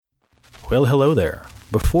Well, hello there.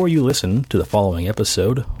 Before you listen to the following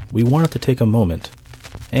episode, we wanted to take a moment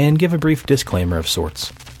and give a brief disclaimer of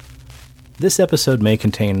sorts. This episode may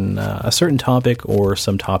contain a certain topic or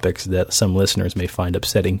some topics that some listeners may find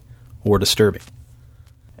upsetting or disturbing.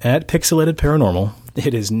 At Pixelated Paranormal,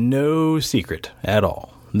 it is no secret at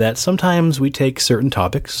all that sometimes we take certain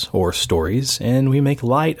topics or stories and we make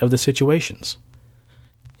light of the situations.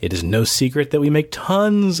 It is no secret that we make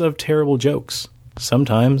tons of terrible jokes.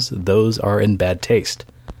 Sometimes those are in bad taste.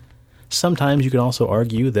 Sometimes you can also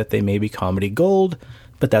argue that they may be comedy gold,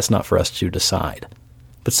 but that's not for us to decide.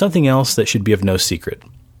 But something else that should be of no secret.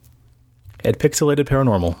 At Pixelated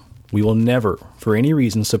Paranormal, we will never, for any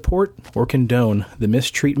reason, support or condone the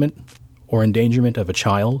mistreatment or endangerment of a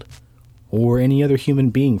child, or any other human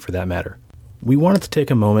being for that matter. We wanted to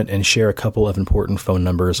take a moment and share a couple of important phone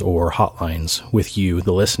numbers or hotlines with you,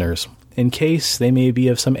 the listeners, in case they may be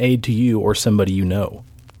of some aid to you or somebody you know.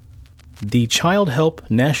 The Child Help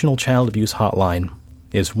National Child Abuse Hotline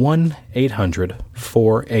is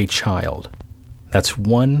 1-800-4-A-CHILD. That's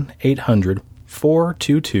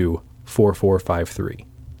 1-800-422-4453.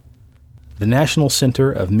 The National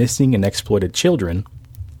Center of Missing and Exploited Children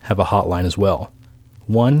have a hotline as well.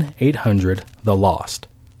 1-800-THE-LOST.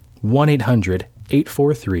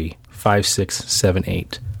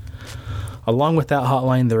 1-800-843-5678. Along with that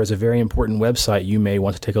hotline, there is a very important website you may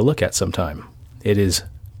want to take a look at sometime. It is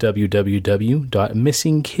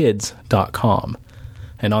www.missingkids.com.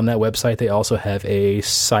 And on that website, they also have a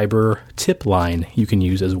cyber tip line you can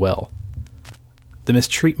use as well. The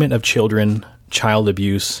mistreatment of children, child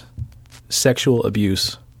abuse, sexual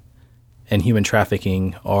abuse, and human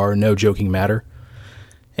trafficking are no joking matter,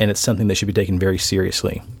 and it's something that should be taken very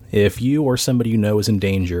seriously. If you or somebody you know is in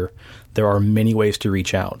danger, there are many ways to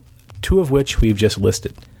reach out, two of which we've just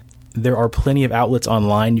listed. There are plenty of outlets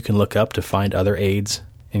online you can look up to find other aids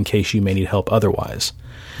in case you may need help otherwise.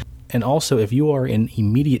 And also, if you are in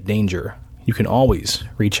immediate danger, you can always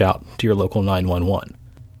reach out to your local 911.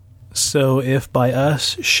 So if by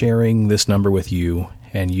us sharing this number with you,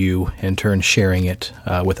 and you in turn sharing it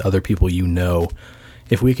with other people you know,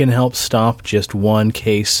 if we can help stop just one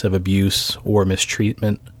case of abuse or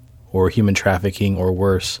mistreatment or human trafficking or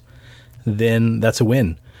worse, then that's a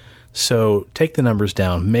win. So take the numbers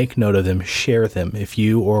down, make note of them, share them. If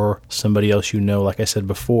you or somebody else you know, like I said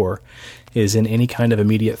before, is in any kind of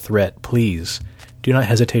immediate threat, please do not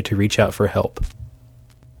hesitate to reach out for help.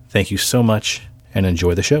 Thank you so much, and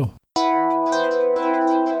enjoy the show.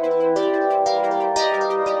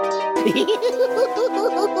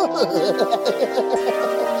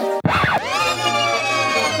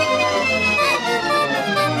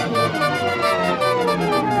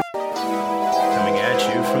 Coming at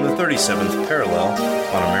you from the 37th parallel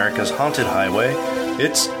on America's Haunted Highway,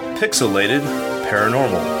 it's Pixelated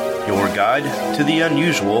Paranormal, your guide to the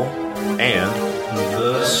unusual and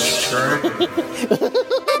the strange.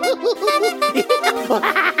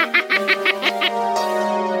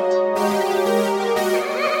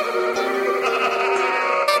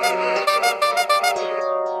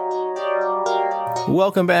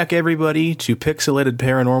 Welcome back, everybody, to Pixelated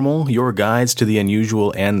Paranormal, your guides to the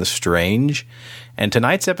unusual and the strange. And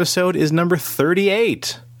tonight's episode is number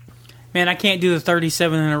 38. Man, I can't do the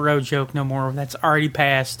 37 in a row joke no more. That's already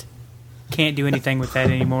passed. Can't do anything with that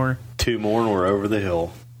anymore. 2 more and we're over the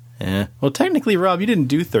hill. Well, technically, Rob, you didn't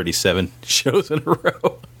do 37 shows in a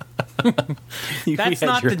row. That's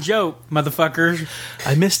not the joke, motherfucker.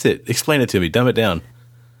 I missed it. Explain it to me. Dumb it down.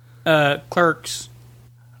 Clerks.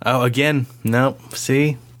 Oh, again? No.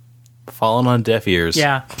 See? Falling on deaf ears.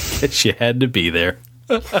 Yeah. She had to be there.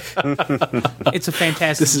 It's a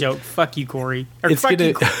fantastic joke. Fuck you, Corey. Or fuck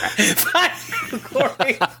you,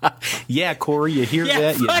 Corey. Yeah, Corey, you hear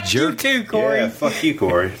that? You fuck jerk. you too, Corey. Yeah, fuck you,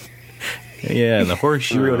 Corey. Yeah, and the horse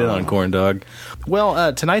you rode in on, corn dog.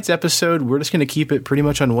 Well, tonight's episode, we're just going to keep it pretty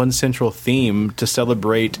much on one central theme to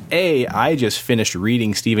celebrate, A, I just finished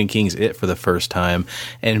reading Stephen King's It for the first time,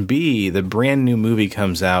 and B, the brand new movie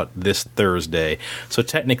comes out this Thursday. So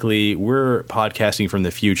technically, we're podcasting from the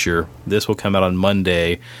future. This will come out on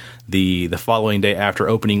Monday, the following day after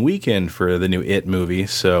opening weekend for the new It movie,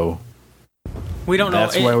 so we don't know.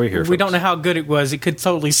 That's why we're here, We don't know how good it was. It could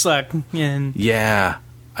totally suck. And yeah.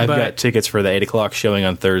 I've got tickets for the 8 o'clock showing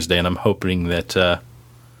on Thursday, and I'm hoping that,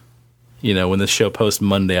 when this show posts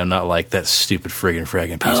Monday, I'm not like, that stupid fragging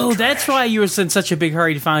piece of trash. That's why you were in such a big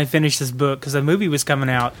hurry to finally finish this book, because the movie was coming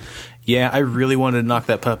out. Yeah, I really wanted to knock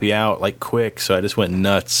that puppy out, quick, so I just went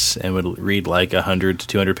nuts and would read, 100 to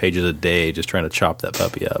 200 pages a day just trying to chop that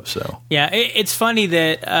puppy up, so. Yeah, it's funny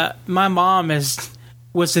that my mom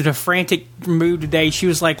was in a frantic mood today. She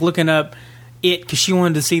was, looking up It because she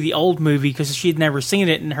wanted to see the old movie because she had never seen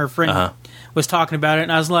it, and her friend was talking about it,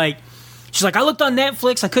 and I was like, she's like, I looked on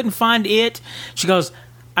Netflix, I couldn't find it. She goes,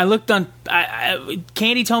 I looked on,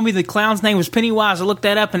 Candy told me the clown's name was Pennywise. I looked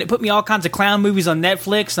that up, and it put me all kinds of clown movies on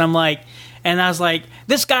Netflix, and I was like,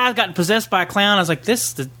 this guy got possessed by a clown. I was like,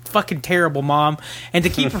 this is fucking terrible, Mom. And to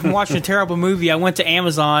keep her from watching a terrible movie, I went to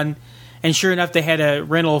Amazon, and sure enough, they had a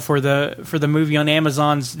rental for the movie on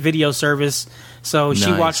Amazon's video service. So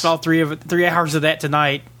she watched all 3 hours of that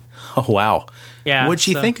tonight. Oh wow! Yeah, what'd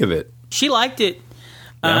she think of it? She liked it.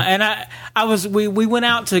 Yeah. And we went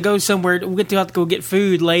out to go somewhere. We went to have to go get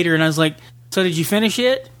food later, and I was like, so did you finish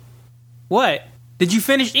it? What? Did you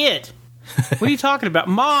finish it? What are you talking about?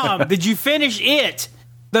 Mom, did you finish it?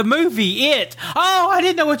 The movie, It. Oh, I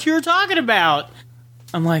didn't know what you were talking about.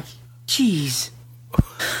 I'm like, jeez.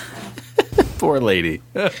 Poor lady.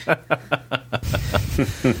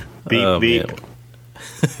 Beep, beep.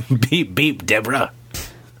 Beep, beep, Deborah.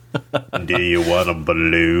 Do you want a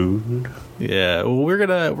balloon? Yeah, well, we're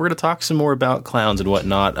gonna talk some more about clowns and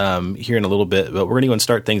whatnot here in a little bit, but we're gonna go and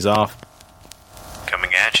start things off.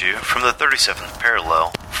 Coming at you from the 37th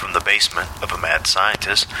parallel, from the basement of a mad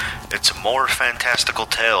scientist, it's more fantastical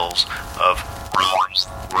tales of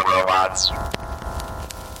robots.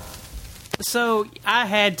 So I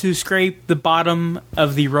had to scrape the bottom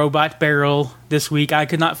of the robot barrel this week. I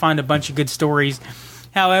could not find a bunch of good stories.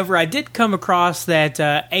 However, I did come across that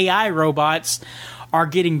AI robots are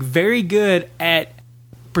getting very good at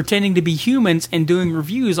pretending to be humans and doing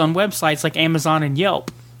reviews on websites like Amazon and Yelp.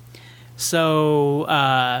 So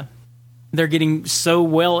they're getting so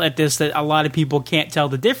well at this that a lot of people can't tell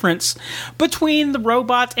the difference between the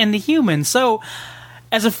robot and the human. So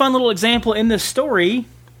as a fun little example in this story,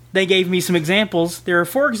 they gave me some examples. There are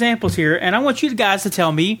 4 examples here, and I want you guys to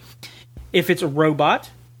tell me if it's a robot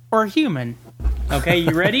or a human. Okay,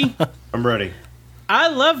 you ready? I'm ready. I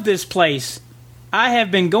love this place. I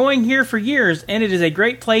have been going here for years, and it is a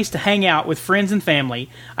great place to hang out with friends and family.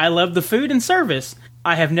 I love the food and service.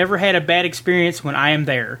 I have never had a bad experience when I am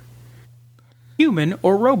there. Human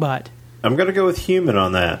or robot? I'm going to go with human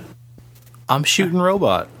on that. I'm shooting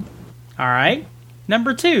robot. All right.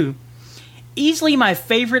 Number 2. Easily my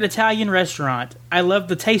favorite Italian restaurant. I love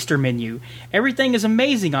the taster menu. Everything is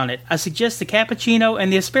amazing on it. I suggest the cappuccino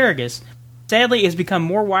and the asparagus. Sadly, it has become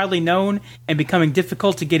more widely known and becoming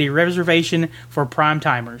difficult to get a reservation for prime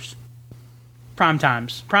times.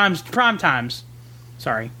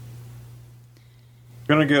 Sorry. I'm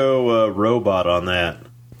going to go robot on that.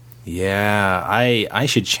 Yeah, I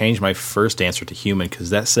should change my first answer to human because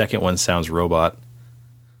that second one sounds robot.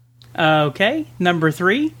 Okay, number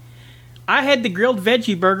 3. I had the grilled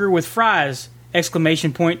veggie burger with fries!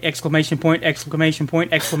 Exclamation point, exclamation point, exclamation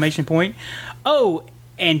point, exclamation point. Oh,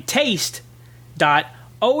 and taste!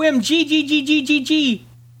 OMGGGGGG!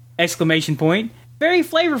 Exclamation point. Very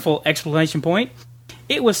flavorful! Exclamation point.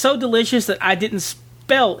 It was so delicious that I didn't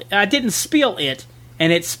spill it,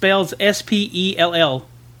 and it spells SPELL.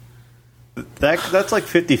 That's like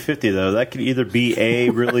 50-50 though. That could either be a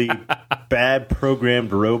really bad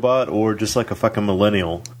programmed robot or just like a fucking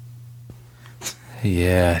millennial.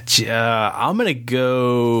 Yeah, I'm going to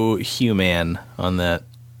go human on that.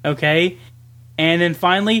 Okay. And then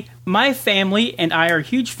finally, my family and I are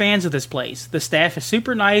huge fans of this place. The staff is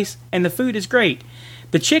super nice and the food is great.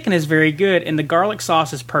 The chicken is very good and the garlic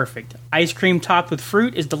sauce is perfect. Ice cream topped with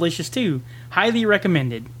fruit is delicious too. Highly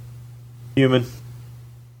recommended. Human.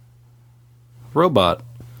 Robot.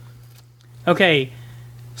 Okay.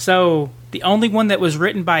 So, the only one that was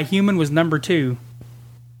written by a human was number 2.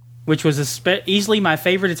 Which was easily my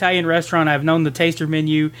favorite Italian restaurant. I've known the taster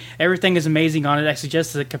menu. Everything is amazing on it. I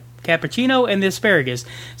suggest the cappuccino and the asparagus.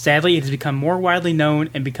 Sadly, it has become more widely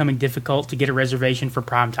known and becoming difficult to get a reservation for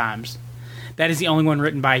prime times. That is the only one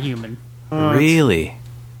written by a human. Really?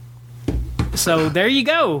 So there you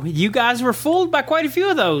go. You guys were fooled by quite a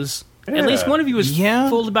few of those. Yeah. At least one of you was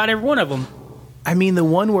fooled about every one of them. I mean, the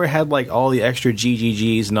one where it had like all the extra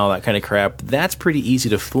GGGs and all that kind of crap, that's pretty easy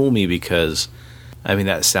to fool me because... I mean,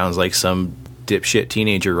 that sounds like some dipshit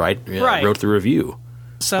teenager wrote the review.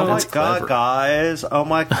 So oh my god, guys. Oh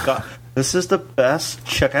my god. This is the best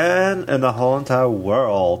chicken in the whole entire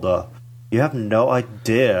world. You have no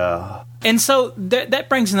idea. And so that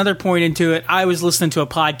brings another point into it. I was listening to a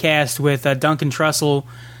podcast with Duncan Trussell,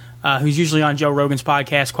 who's usually on Joe Rogan's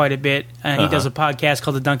podcast quite a bit. He does a podcast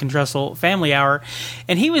called the Duncan Trussell Family Hour.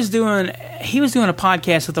 And he was doing a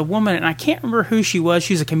podcast with a woman, and I can't remember who she was.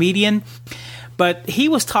 She's a comedian. But he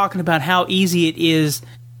was talking about how easy it is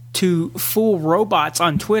to fool robots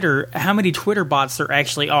on Twitter, how many Twitter bots there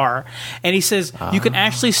actually are. And he says you can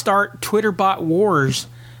actually start Twitter bot wars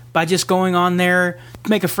by just going on there,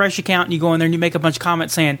 make a fresh account, and you go in there and you make a bunch of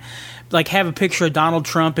comments saying, like, have a picture of Donald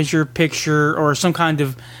Trump as your picture or some kind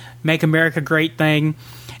of Make America Great thing.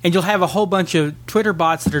 And you'll have a whole bunch of Twitter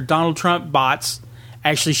bots that are Donald Trump bots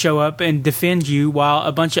actually show up and defend you, while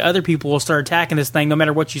a bunch of other people will start attacking this thing no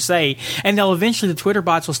matter what you say. And they'll eventually, the Twitter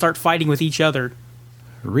bots will start fighting with each other.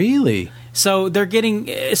 Really? So they're getting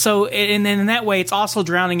and then in that way it's also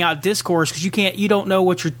drowning out discourse, because you don't know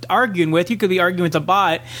what you're arguing with. You could be arguing with a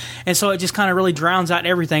bot, and so it just kind of really drowns out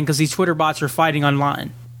everything because these Twitter bots are fighting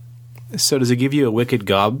online. So does it give you a wicked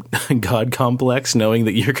god complex knowing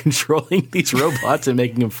that you're controlling these robots and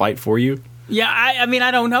making them fight for you? Yeah, I mean,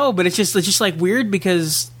 I don't know, but it's just like weird,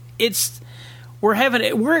 because we're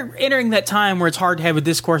entering that time where it's hard to have a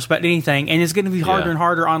discourse about anything, and it's going to be harder and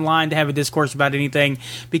harder online to have a discourse about anything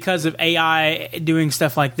because of AI doing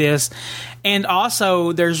stuff like this. And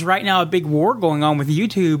also, there's right now a big war going on with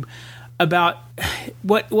YouTube about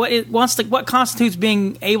what constitutes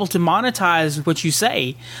being able to monetize what you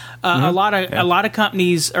say. A lot of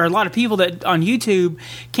companies, or a lot of people that on YouTube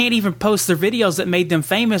can't even post their videos that made them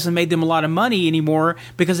famous and made them a lot of money anymore,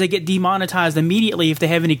 because they get demonetized immediately if they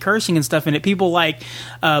have any cursing and stuff in it. People like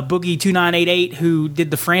Boogie2988, who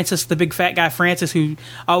did the big fat guy Francis, who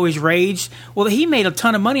always raged. Well, he made a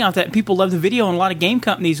ton of money off that, and people loved the video, and a lot of game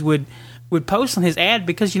companies would post on his ad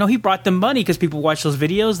because, he brought them money because people watch those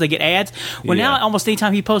videos, they get ads. Well, now almost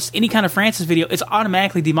anytime he posts any kind of Francis video, it's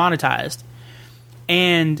automatically demonetized.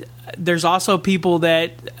 And there's also people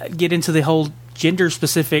that get into the whole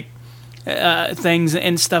gender-specific things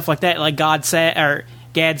and stuff like that, like Gad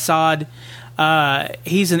Saad.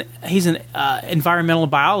 He's an environmental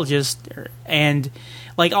biologist, and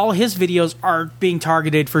like all his videos are being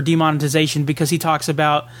targeted for demonetization because he talks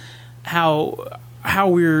about how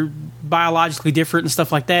we're biologically different and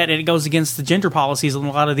stuff like that, and it goes against the gender policies on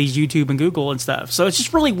a lot of these YouTube and Google and stuff. So it's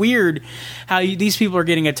just really weird how these people are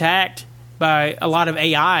getting attacked by a lot of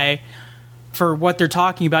AI for what they're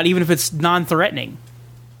talking about, even if it's non-threatening.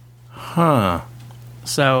 Huh.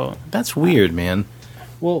 So that's weird, man.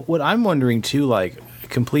 Well, what I'm wondering too, like a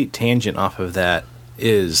complete tangent off of that,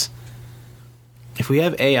 is if we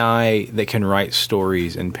have AI that can write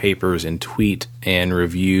stories and papers and tweet and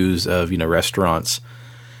reviews of, restaurants,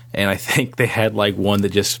 and I think they had like one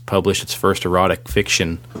that just published its first erotic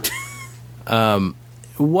fiction.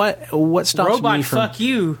 What stops Robot, me from... fuck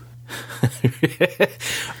you.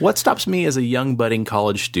 What stops me as a young budding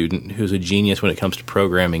college student who's a genius when it comes to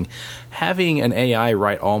programming, having an AI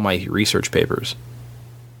write all my research papers?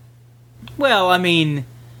 Well, I mean,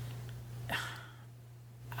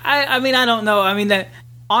 I don't know. I mean, that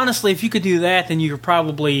honestly, if you could do that, then you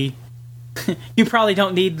probably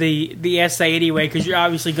don't need the essay anyway, because you're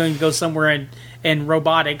obviously going to go somewhere in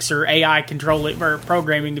robotics or AI control it or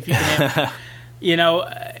programming. If you can have,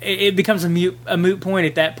 it becomes a moot point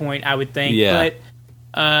at that point, I would think. Yeah.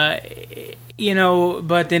 But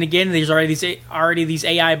then again, there's already these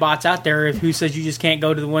AI bots out there who says you just can't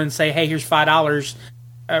go to the one and say, hey, here's $5.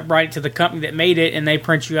 Write it to the company that made it, and they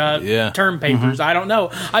print you out term papers. I don't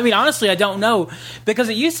know. I mean, honestly, I don't know, because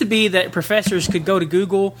it used to be that professors could go to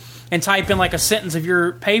Google and type in like a sentence of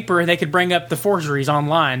your paper, and they could bring up the forgeries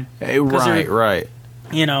online. Right.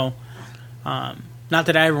 Not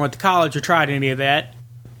that I ever went to college or tried any of that.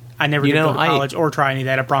 I never did go to college or try any of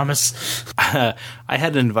that, I promise. I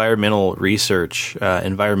had an environmental research,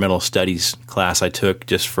 environmental studies class I took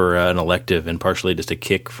just for an elective and partially just a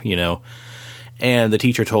kick, And the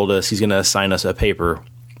teacher told us he's going to assign us a paper.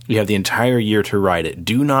 You have the entire year to write it.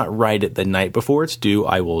 Do not write it the night before it's due.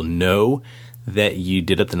 I will know that you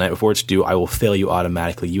did it the night before it's due. I will fail you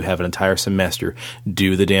automatically. You have an entire semester.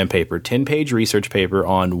 Do the damn paper. 10-page research paper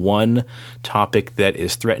on one topic that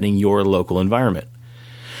is threatening your local environment.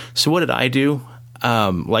 So what did I do?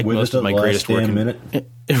 Like most of my greatest work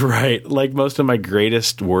like most of my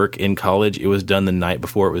greatest work in college, it was done the night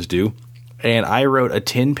before it was due. And I wrote a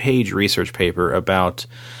 10-page research paper about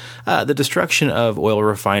the destruction of oil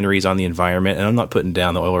refineries on the environment. And I'm not putting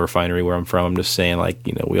down the oil refinery where I'm from. I'm just saying,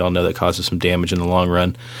 we all know that causes some damage in the long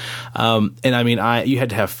run. And I mean, you had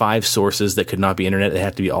to have 5 sources that could not be internet. It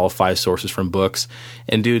had to be all 5 sources from books.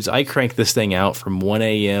 And dudes, I cranked this thing out from 1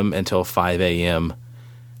 a.m. until 5 a.m.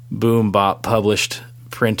 Boom, bop, published,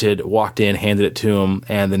 printed, walked in, handed it to him.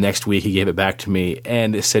 And the next week he gave it back to me.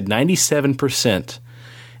 And it said 97%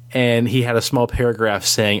 and he had a small paragraph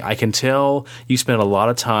saying, "I can tell you spent a lot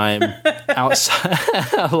of time outside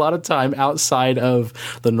of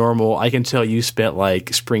the normal. I can tell you spent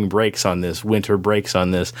like spring breaks on this, winter breaks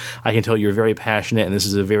on this. I can tell you're very passionate, and this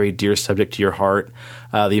is a very dear subject to your heart.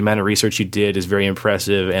 The amount of research you did is very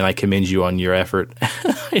impressive, and I commend you on your effort."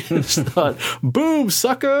 I just thought, boom,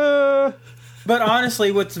 sucker! But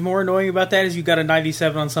honestly, what's more annoying about that is you got a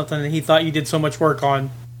 97 on something that he thought you did so much work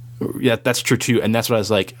on. Yeah, that's true too, and that's what I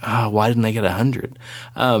was like, why didn't I get 100?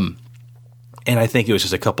 And I think it was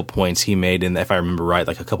just a couple points he made, and if I remember right,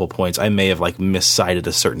 like a couple points, I may have like miscited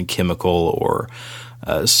a certain chemical or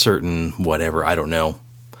a certain whatever, I don't know.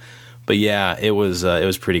 But yeah, it was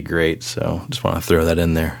pretty great, so just want to throw that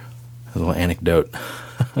in there, a little anecdote.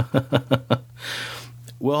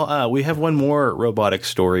 Well, we have one more robotic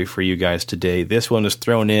story for you guys today. This one was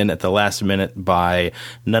thrown in at the last minute by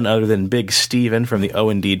none other than Big Steven from the Oh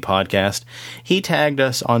Indeed podcast. He tagged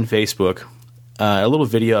us on Facebook a little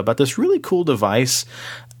video about this really cool device.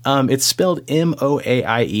 It's spelled Moaie.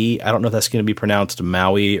 I don't know if that's going to be pronounced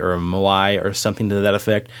Maui or Maui or something to that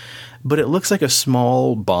effect, but it looks like a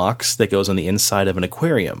small box that goes on the inside of an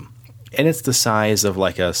aquarium. And it's the size of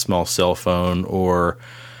like a small cell phone or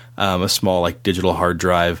a small like digital hard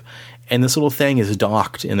drive, and this little thing is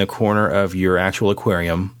docked in the corner of your actual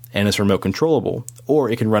aquarium, and it's remote controllable,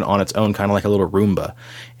 or it can run on its own, kind of like a little Roomba,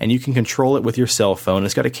 and you can control it with your cell phone.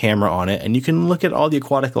 It's got a camera on it, and you can look at all the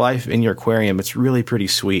aquatic life in your aquarium. It's really pretty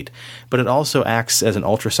sweet, but it also acts as an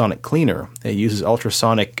ultrasonic cleaner. It uses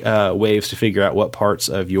ultrasonic waves to figure out what parts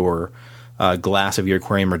of your glass of your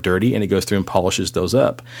aquarium are dirty, and it goes through and polishes those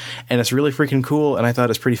up. And it's really freaking cool, and I thought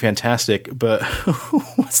it's pretty fantastic. But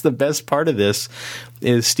what's the best part of this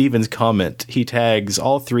is Steven's comment. He tags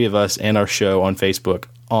all three of us and our show on Facebook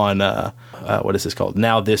on, what is this called?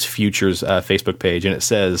 Now This Future's Facebook page, and it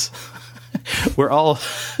says, we're all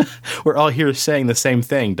here saying the same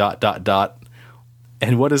thing, ...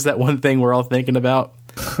 And what is that one thing we're all thinking about?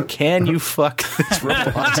 Can you fuck this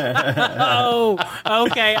robot? Oh,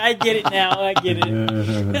 okay. I get it now. I get it.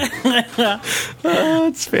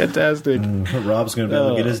 It's fantastic. Rob's going to be able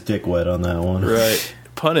to get his dick wet on that one. Right.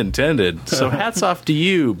 Pun intended. So hats off to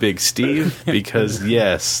you, Big Steve, because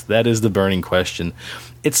yes, that is the burning question.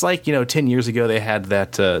 It's like, 10 years ago they had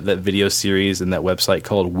that video series and that website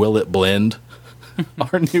called Will It Blend?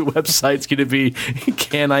 Our new website's going to be,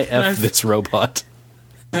 Can I F This Robot?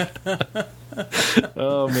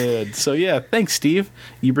 Oh man. So yeah, thanks Steve.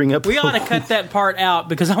 You bring up We ought to cut that part out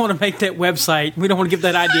because I want to make that website. We don't want to give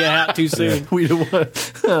that idea out too soon. We don't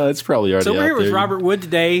want it's probably already So we're out here with there. Robert Wood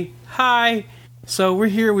today. Hi. So we're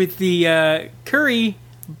here with the Curry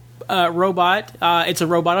robot. It's a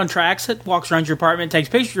robot on tracks that walks around your apartment, takes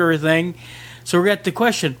pictures of everything. So we got the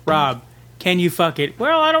question, Rob, can you fuck it?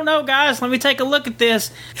 Well, I don't know, guys. Let me take a look at this.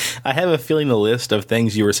 I have a feeling the list of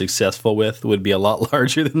things you were successful with would be a lot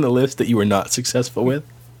larger than the list that you were not successful with.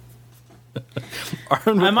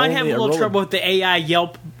 I might have a little trouble with the AI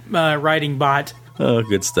Yelp writing bot. Oh,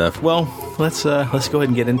 good stuff. Well, let's go ahead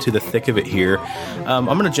and get into the thick of it here. I'm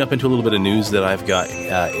going to jump into a little bit of news that I've got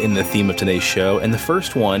in the theme of today's show. And the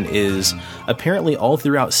first one is apparently all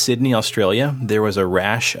throughout Sydney, Australia, there was a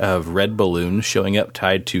rash of red balloons showing up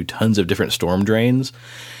tied to tons of different storm drains.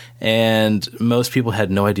 And most people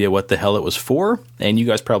had no idea what the hell it was for. And you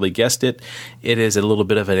guys probably guessed it. It is a little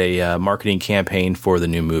bit of a marketing campaign for the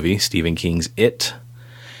new movie, Stephen King's It.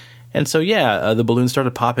 And so, the balloons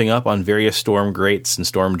started popping up on various storm grates and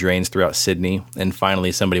storm drains throughout Sydney. And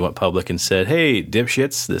finally, somebody went public and said, hey,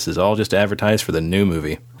 dipshits, this is all just advertised for the new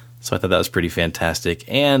movie. So I thought that was pretty fantastic.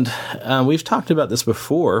 And we've talked about this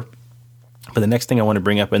before, but the next thing I want to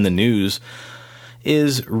bring up in the news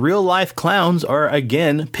is real-life clowns are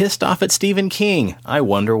again pissed off at Stephen King. I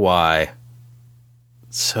wonder why.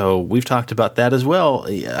 So we've talked about that as well.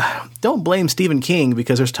 Don't blame Stephen King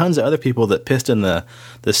because there's tons of other people that pissed in the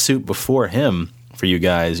soup before him for you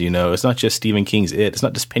guys. It's not just Stephen King's It. It's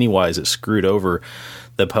not just Pennywise that screwed over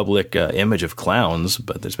the public image of clowns,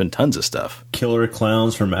 but there's been tons of stuff. Killer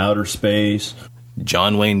clowns from outer space.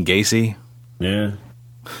 John Wayne Gacy. Yeah.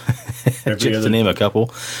 Just to name a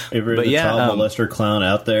couple. Every other child molester clown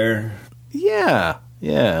out there. Yeah.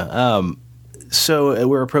 So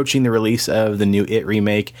we're approaching the release of the new It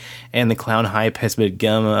remake, and the clown hype has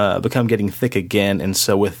become getting thick again. And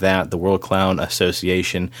so with that, the World Clown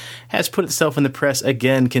Association has put itself in the press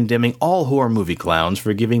again, condemning all horror movie clowns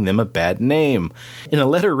for giving them a bad name. In a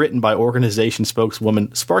letter written by organization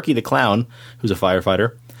spokeswoman Sparky the Clown, who's a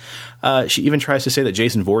firefighter, she even tries to say that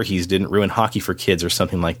Jason Voorhees didn't ruin hockey for kids or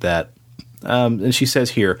something like that. And she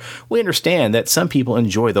says here, we understand that some people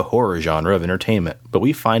enjoy the horror genre of entertainment, but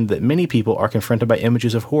we find that many people are confronted by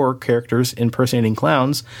images of horror characters impersonating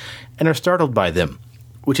clowns and are startled by them,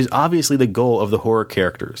 which is obviously the goal of the horror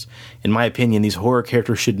characters. In my opinion, these horror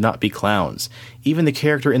characters should not be clowns. Even the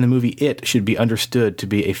character in the movie It should be understood to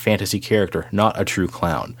be a fantasy character, not a true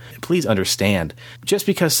clown. Please understand, just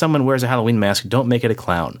because someone wears a Halloween mask, don't make it a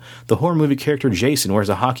clown. The horror movie character Jason wears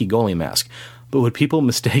a hockey goalie mask. But would people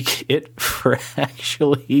mistake it for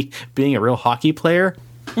actually being a real hockey player?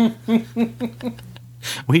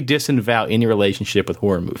 We disavow any relationship with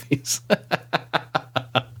horror movies.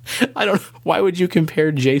 I don't. Why would you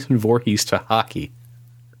compare Jason Voorhees to hockey?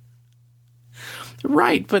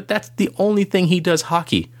 Right, but that's the only thing he does.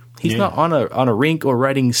 Hockey. He's not on a rink or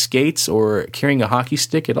riding skates or carrying a hockey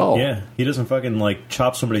stick at all. Yeah, he doesn't fucking like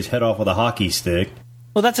chop somebody's head off with a hockey stick.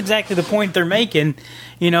 Well, that's exactly the point they're making.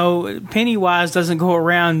 You know, Pennywise doesn't go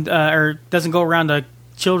around to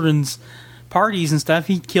children's parties and stuff.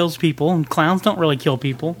 He kills people, and clowns don't really kill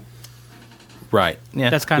people. Right. Yeah,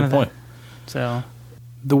 That's kind good of point. So,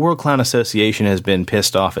 The World Clown Association has been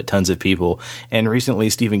pissed off at tons of people, and recently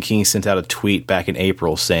Stephen King sent out a tweet back in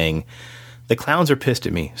April saying, "The clowns are pissed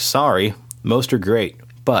at me. Sorry, most are great,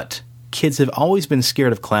 but kids have always been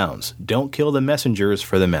scared of clowns. Don't kill the messengers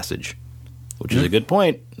for the message." Which is a good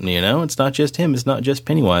point. You know, it's not just him. It's not just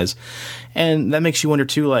Pennywise. And that makes you wonder,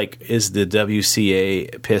 too, like, is the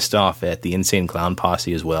WCA pissed off at the Insane Clown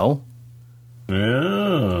Posse as well?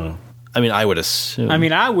 Oh. I mean, I would assume. I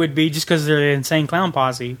mean, I would be just because they're the Insane Clown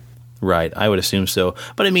Posse. Right, I would assume so.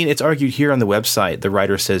 But I mean, it's argued here on the website, the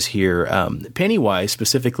writer says here, Pennywise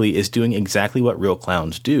specifically is doing exactly what real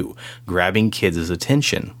clowns do, grabbing kids'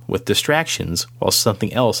 attention with distractions while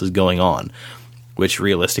something else is going on. Which,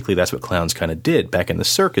 realistically, that's what clowns kind of did back in the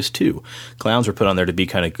circus, too. Clowns were put on there to be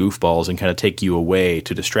kind of goofballs and kind of take you away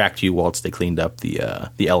to distract you whilst they cleaned up the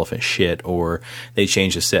elephant shit, or they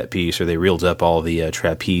changed the set piece, or they reeled up all the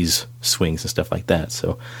trapeze swings and stuff like that.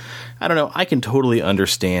 So, I don't know. I can totally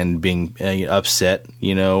understand being upset,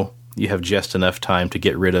 you know. You have just enough time to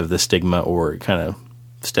get rid of the stigma or kind of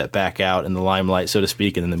step back out in the limelight, so to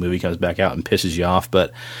speak, and then the movie comes back out and pisses you off.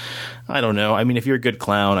 But, I don't know. I mean, if you're a good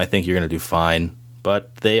clown, I think you're going to do fine.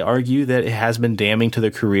 But they argue that it has been damning to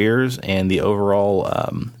their careers, and the overall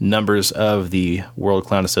numbers of the World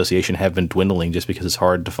Clown Association have been dwindling just because it's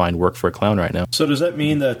hard to find work for a clown right now. So does that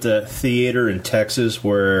mean that the theater in Texas,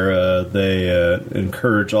 where they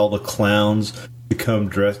encourage all the clowns to come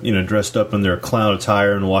dressed up in their clown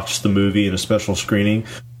attire and watch the movie in a special screening,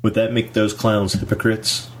 would that make those clowns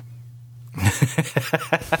hypocrites?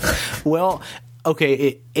 Well,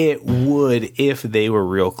 okay, it would if they were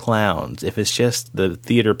real clowns. If it's just the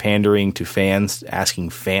theater pandering to fans, asking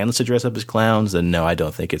fans to dress up as clowns, then no, I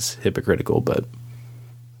don't think it's hypocritical, but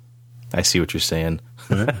I see what you're saying.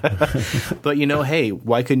 But, you know, hey,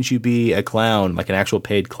 why couldn't you be a clown, like an actual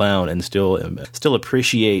paid clown, and still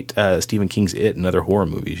appreciate Stephen King's It and other horror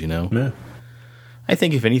movies, you know? Yeah. I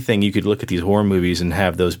think, if anything, you could look at these horror movies and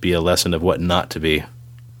have those be a lesson of what not to be.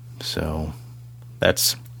 So,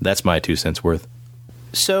 that's my 2 cents worth.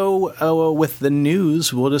 So, with the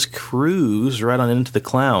news, we'll just cruise right on into the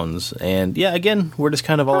clowns. And, yeah, again, we're just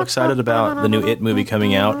kind of all excited about the new It movie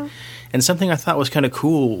coming out. And something I thought was kind of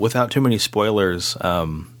cool, without too many spoilers,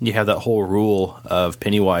 you have that whole rule of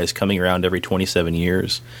Pennywise coming around every 27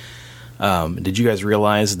 years. Did you guys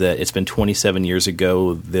realize that it's been 27 years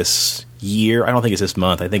ago this year? I don't think it's this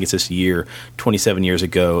month. I think it's this year. 27 years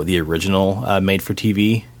ago, the original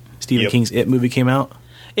made-for-TV Stephen King's It movie came out.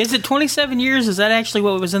 Is it 27 years? Is that actually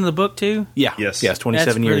what was in the book, too? Yeah. Yes. Yes,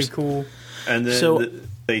 27 years. That's pretty cool. And then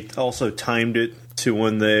they also timed it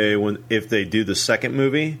to if they do the second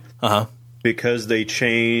movie. Uh-huh. Because they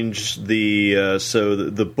changed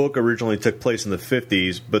the book originally took place in the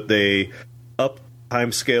 50s, but they upped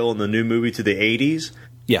time scale in the new movie to the 80s.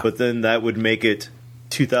 Yeah. But then that would make it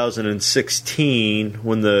 2016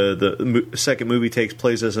 when the second movie takes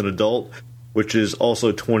place as an adult, which is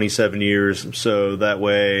also 27 years. So that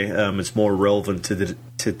way it's more relevant to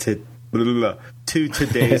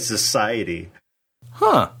today's society.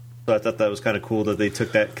 Huh. So I thought that was kind of cool that they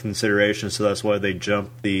took that consideration. So that's why they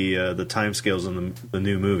jumped the timescales in the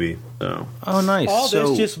new movie. So. Oh, nice. All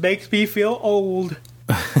this just makes me feel old.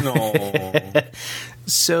 No.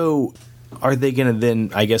 So, are they going to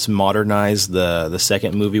then, I guess, modernize the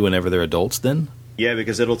second movie whenever they're adults then? Yeah,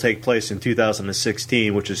 because it'll take place in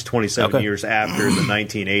 2016, which is 27 years after the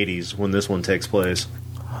 1980s when this one takes place.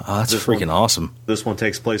 Oh, that's freaking awesome. This one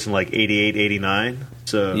takes place in like 88, 89.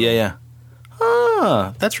 So Yeah.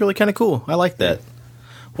 Ah, that's really kind of cool. I like that.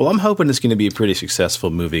 Well, I'm hoping it's going to be a pretty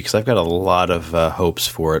successful movie because I've got a lot of hopes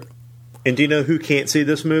for it. And do you know who can't see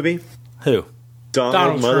this movie? Who? Donald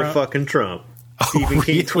Donald motherfucking Trump. Stephen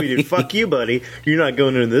King tweeted, "Fuck you, buddy. You're not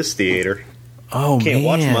going into this theater. Oh, Can't man.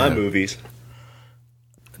 watch my movies."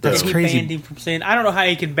 That's He crazy. banned him from saying. I don't know how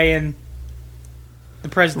he can ban the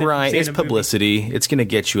president. Right, from seeing it's a movie. publicity. It's going to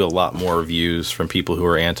get you a lot more views from people who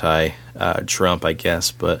are anti-Trump, I guess.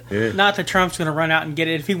 But Not that Trump's going to run out and get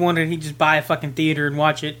it. If he wanted, he'd just buy a fucking theater and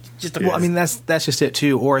watch it. Just well, I mean, that's just it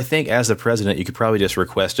too. Or I think as the president, you could probably just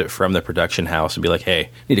request it from the production house and be like, "Hey,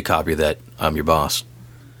 need a copy of that. I'm your boss."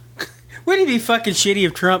 wouldn't it be fucking shitty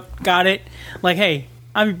if Trump got it? Like, hey,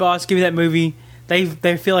 I'm your boss. Give me that movie.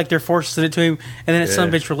 They feel like they're forcing it to him, and then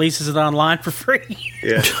some bitch releases it online for free.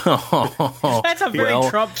 Yeah. That's a very Well,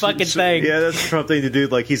 Trump fucking thing. Yeah, that's a Trump thing to do.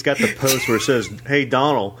 Like, he's got the post where it says, "Hey,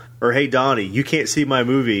 Donald," or "Hey, Donnie, you can't see my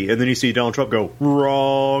movie." And then you see Donald Trump go,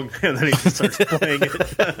 "Wrong." And then he just starts playing it.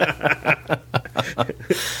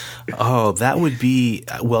 Oh, that would be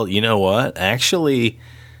well. You know what? Actually,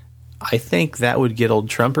 I think that would get old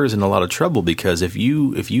Trumpers in a lot of trouble because if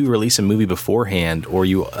you release a movie beforehand or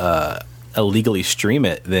you illegally stream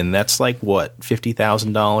it, then that's like what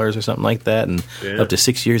 $50,000 or something like that, and up to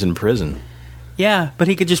 6 years in prison. Yeah, but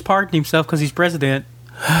he could just pardon himself because he's president.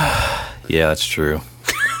 Yeah, that's true.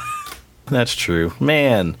 That's true.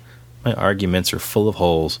 Man, my arguments are full of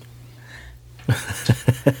holes.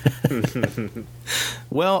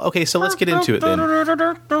 Well, okay, so let's get into it then.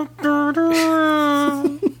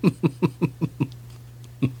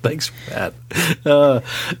 Thanks for that.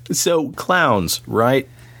 So, clowns, right?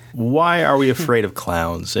 Why are we afraid of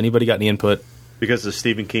clowns? Anybody got any input? Because of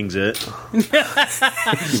Stephen King's It.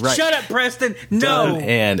 Right. Shut up, Preston. No. Done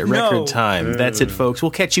and record No. time. That's it, folks.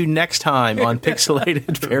 We'll catch you next time on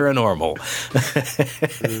Pixelated Paranormal.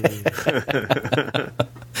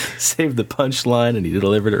 Save the punchline, and he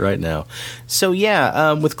delivered it right now. So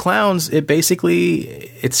yeah, with clowns,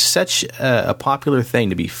 it's such a popular thing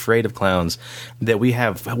to be afraid of clowns that we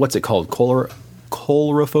have what's it called,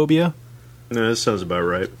 colorophobia. No, that sounds about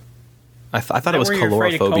right. I thought it was where you're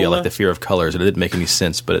afraid of colorophobia, cola? like the fear of colors, and it didn't make any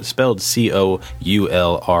sense, but it's spelled COULRO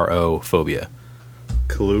phobia.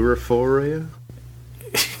 Chlorophobia?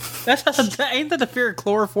 Ain't that the fear of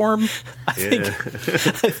chloroform? I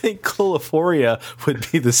think colophoria would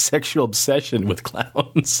be the sexual obsession with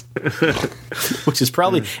clowns, which is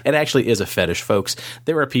probably it actually is a fetish, folks.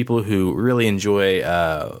 There are people who really enjoy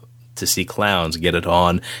to see clowns get it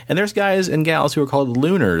on, and there's guys and gals who are called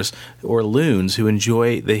looners or loons who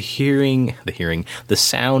enjoy the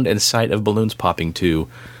sound and sight of balloons popping too.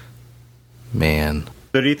 Man.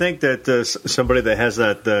 So do you think that somebody that has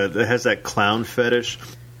that clown fetish,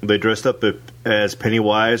 they dressed up as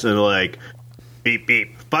Pennywise and they're like, "Beep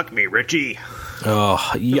beep, fuck me, Richie"?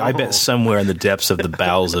 Oh, yeah, I bet somewhere in the depths of the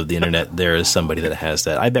bowels of the internet there is somebody that has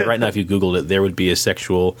that. I bet right now if you Googled it, there would be a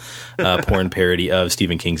sexual porn parody of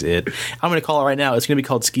Stephen King's It. I'm going to call it right now. It's going to be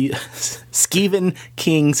called Stephen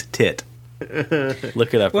King's Tit.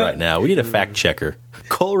 Look it up right now. We need a fact checker.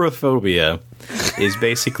 Colorophobia is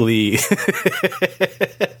basically...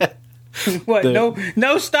 What?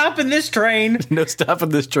 No stopping this train. No stopping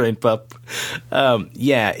this train, pup.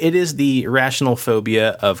 Yeah, it is the rational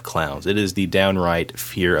phobia of clowns. It is the downright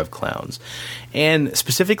fear of clowns. And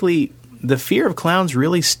specifically, the fear of clowns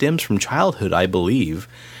really stems from childhood, I believe,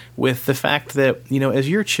 with the fact that,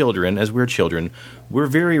 as we're children, we're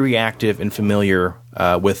very reactive and familiar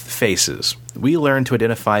with faces. We learn to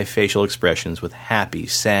identify facial expressions with happy,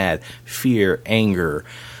 sad, fear, anger,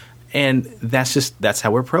 and that's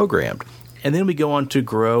how we're programmed. And then we go on to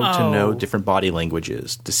grow to know different body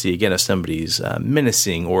languages, to see, again, if somebody's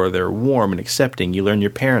menacing or they're warm and accepting. You learn your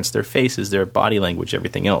parents, their faces, their body language,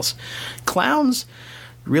 everything else. Clowns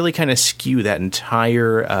really kind of skew that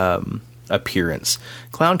entire appearance.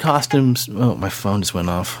 Clown costumes... Oh, my phone just went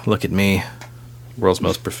off. Look at me. World's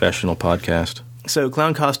most professional podcast. So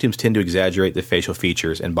clown costumes tend to exaggerate the facial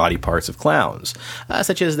features and body parts of clowns,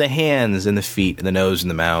 such as the hands and the feet and the nose and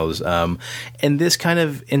the mouths. And this kind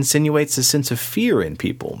of insinuates a sense of fear in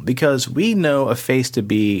people because we know a face to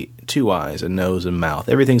be two eyes, a nose, and mouth.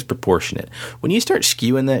 Everything's proportionate. When you start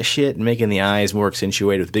skewing that shit and making the eyes more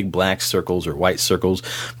accentuated with big black circles or white circles,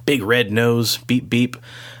 big red nose, beep beep,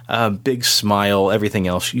 big smile, everything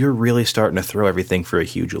else, you're really starting to throw everything for a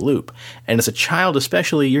huge loop. And as a child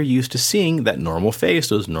especially, you're used to seeing that normal face,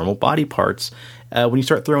 those normal body parts. When you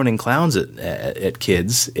start throwing in clowns at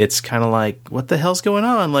kids, it's kind of like, what the hell's going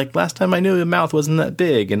on? Like, last time I knew your mouth wasn't that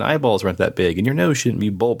big, and eyeballs weren't that big, and your nose shouldn't be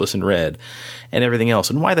bulbous and red, and everything else.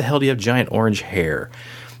 And why the hell do you have giant orange hair?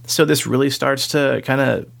 So this really starts to kind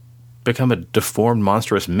of become a deformed,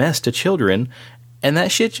 monstrous mess to children, and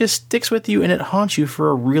that shit just sticks with you and it haunts you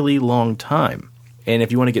for a really long time. And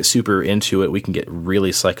if you want to get super into it, we can get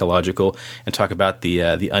really psychological and talk about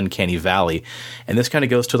the uncanny valley. And this kind of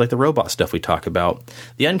goes to like the robot stuff we talk about.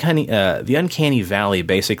 The uncanny valley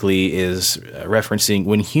basically is referencing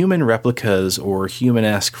when human replicas or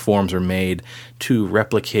human-esque forms are made to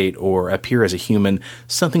replicate or appear as a human,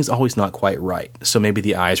 something's always not quite right. So maybe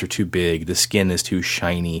the eyes are too big, the skin is too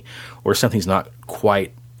shiny, or something's not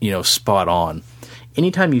quite, spot on.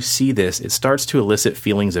 Anytime you see this, it starts to elicit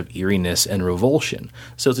feelings of eeriness and revulsion.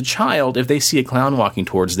 So as a child, if they see a clown walking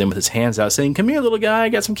towards them with his hands out saying, "Come here, little guy, I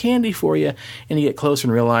got some candy for you," and you get closer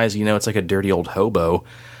and realize, it's like a dirty old hobo,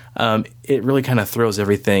 it really kind of throws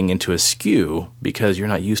everything into a skew because you're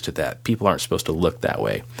not used to that. People aren't supposed to look that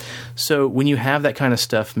way. So when you have that kind of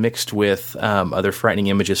stuff mixed with other frightening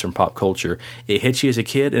images from pop culture, it hits you as a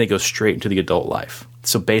kid and it goes straight into the adult life.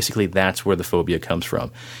 So basically that's where the phobia comes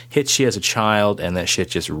from. Hits you as a child and that shit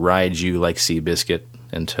just rides you like Seabiscuit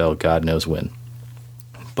until God knows when.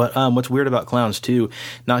 But what's weird about clowns, too,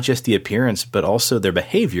 not just the appearance, but also their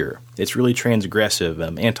behavior. It's really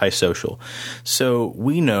transgressive, antisocial. So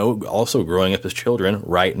we know, also growing up as children,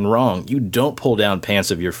 right and wrong. You don't pull down pants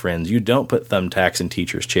of your friends. You don't put thumbtacks in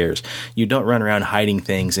teachers' chairs. You don't run around hiding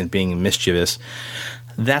things and being mischievous.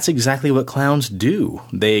 That's exactly what clowns do.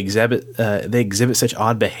 They exhibit such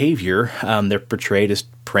odd behavior. They're portrayed as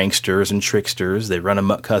pranksters and tricksters. They run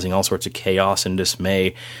amok, causing all sorts of chaos and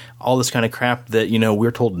dismay. All this kind of crap that,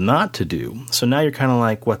 we're told not to do. So now you're kind of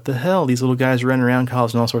like, what the hell? These little guys running around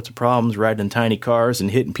causing all sorts of problems, riding in tiny cars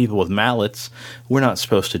and hitting people with mallets. We're not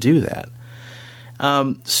supposed to do that.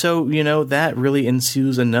 So, that really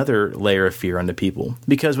ensues another layer of fear onto people.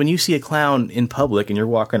 Because when you see a clown in public and you're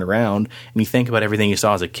walking around and you think about everything you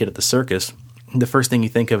saw as a kid at the circus, the first thing you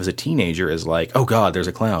think of as a teenager is like, oh God, there's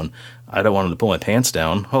a clown. I don't want him to pull my pants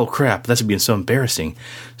down. Oh crap, that's being so embarrassing.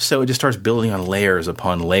 So it just starts building on layers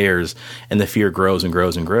upon layers, and the fear grows and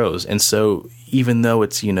grows and grows. And so even though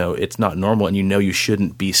it's, it's not normal and you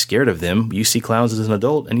shouldn't be scared of them, you see clowns as an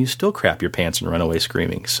adult and you still crap your pants and run away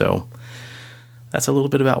screaming. So that's a little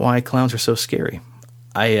bit about why clowns are so scary.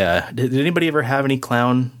 Did anybody ever have any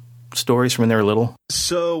clown stories from when they were little?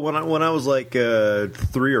 So when I was like 3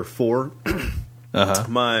 or 4,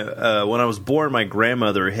 when I was born, my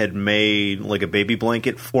grandmother had made like a baby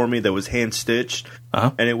blanket for me that was hand stitched,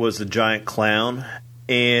 and it was a giant clown.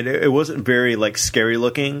 And it wasn't very like scary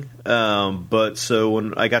looking, but so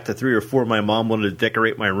when I got to 3 or 4, my mom wanted to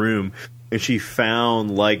decorate my room. And she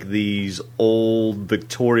found, like, these old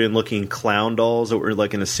Victorian-looking clown dolls that were,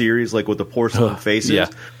 like, in a series, like, with the porcelain faces. Yeah.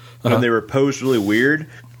 And they were posed really weird.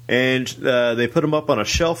 And they put them up on a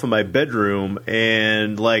shelf in my bedroom.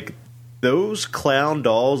 And, like, those clown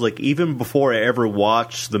dolls, like, even before I ever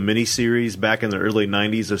watched the miniseries back in the early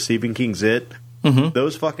 90s of Stephen King's It,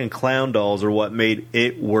 those fucking clown dolls are what made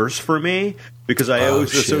it worse for me. Because I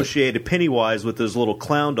always associated Pennywise with those little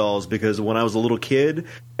clown dolls, because when I was a little kid,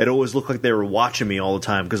 it always looked like they were watching me all the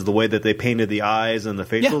time because of the way that they painted the eyes and the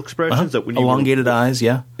facial expressions. That when you elongated eyes,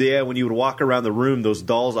 yeah. Yeah, when you would walk around the room, those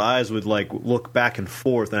dolls' eyes would like look back and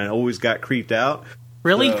forth, and I always got creeped out.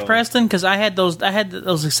 Really, Preston? Because I had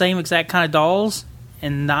those same exact kind of dolls,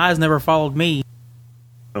 and the eyes never followed me.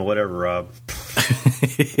 Oh, whatever, Rob.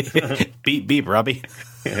 beep, Robbie.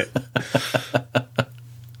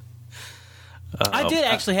 I did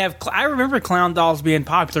actually have. I remember clown dolls being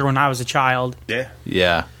popular when I was a child.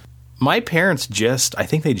 Yeah. My parents I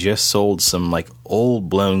think they just sold some like old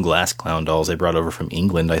blown glass clown dolls they brought over from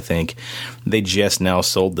England, I think. They just now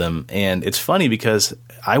sold them. And it's funny because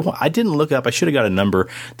I didn't look up. I should have got a number.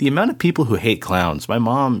 The amount of people who hate clowns. My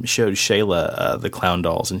mom showed Shayla the clown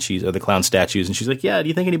dolls and the clown statues. And she's like, yeah, do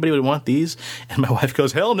you think anybody would want these? And my wife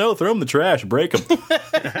goes, hell no, throw them in the trash, break them.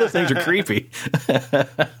 Those things are creepy.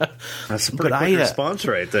 That's a pretty quick response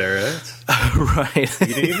right there. Right. You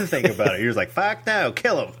didn't even think about it. You're like, fuck no,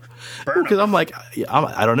 kill them. Because I'm like,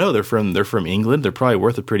 I don't know. They're from England. They're probably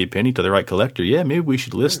worth a pretty penny to the right collector. Yeah, maybe we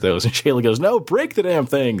should list those. And Shayla goes, no, break the damn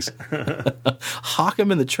things. Hawk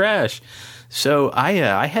them in the trash. So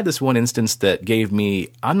I had this one instance that gave me,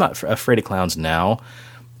 I'm not afraid of clowns now,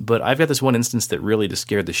 but I've got this one instance that really just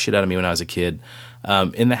scared the shit out of me when I was a kid.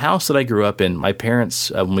 In the house that I grew up in, my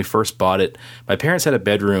parents, when we first bought it, my parents had a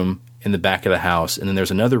bedroom in the back of the house, and then there's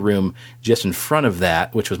another room just in front of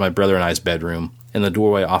that, which was my brother and I's bedroom, and the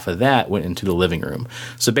doorway off of that went into the living room.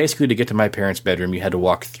 So basically, to get to my parents' bedroom, you had to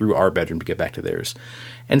walk through our bedroom to get back to theirs.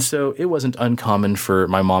 And so it wasn't uncommon for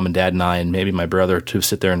my mom and dad and I, and maybe my brother, to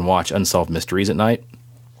sit there and watch Unsolved Mysteries at night.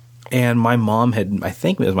 And my mom I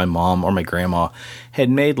think it was my mom or my grandma, had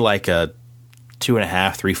made like a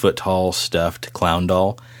 2.5, 3 foot tall stuffed clown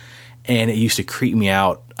doll. and it used to creep me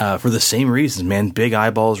out for the same reasons, man. Big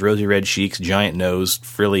eyeballs, rosy red cheeks, giant nose,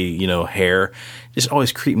 frilly, hair, just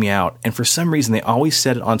always creep me out. And for some reason, they always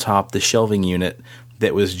set it on top the shelving unit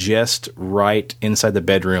that was just right inside the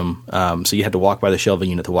bedroom. So you had to walk by the shelving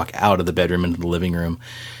unit to walk out of the bedroom into the living room.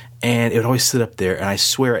 And it would always sit up there, and I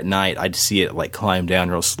swear at night I'd see it like climb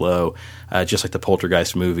down real slow, just like the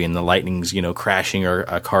Poltergeist movie, and the lightning's, crashing, or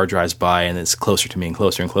a car drives by and it's closer to me and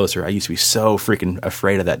closer and closer. I used to be so freaking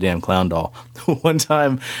afraid of that damn clown doll. One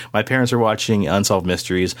time, my parents were watching Unsolved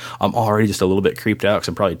Mysteries. I'm already just a little bit creeped out because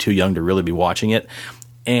I'm probably too young to really be watching it.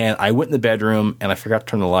 And I went in the bedroom, and I forgot to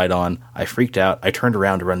turn the light on. I freaked out. I turned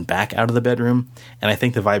around to run back out of the bedroom, and I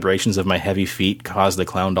think the vibrations of my heavy feet caused the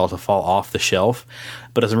clown doll to fall off the shelf.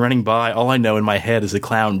 But as I'm running by, all I know in my head is the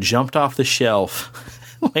clown jumped off the shelf,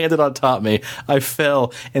 landed on top of me. I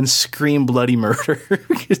fell and screamed bloody murder.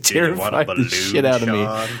 It terrified the shit out of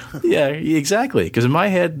me. Yeah, exactly. Because in my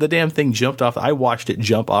head, the damn thing jumped off. I watched it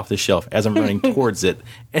jump off the shelf as I'm running towards it,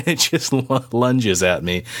 and it just lunges at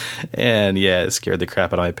me. And yeah, it scared the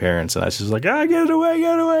crap out of my parents. And I was just like, get it away,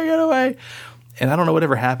 get it away, get it away. And I don't know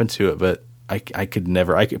whatever happened to it, but I could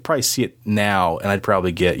never. I could probably see it now, and I'd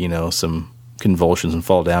probably get, some convulsions and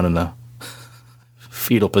fall down in a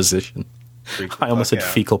fetal position. I almost said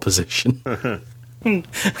fecal position.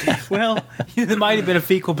 Well, it might have been a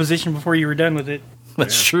fecal position before you were done with it.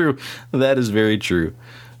 That's true. That is very true.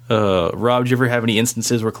 Rob, did you ever have any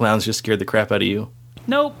instances where clowns just scared the crap out of you?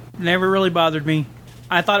 Nope, never really bothered me.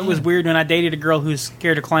 I thought it was weird when I dated a girl who's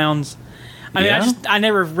scared of clowns. I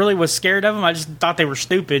never really was scared of them. I just thought they were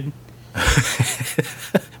stupid.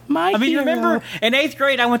 You remember in 8th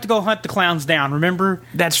grade, I went to go hunt the clowns down. Remember?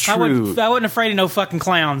 That's true. I wasn't afraid of no fucking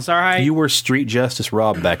clowns. All right. You were Street Justice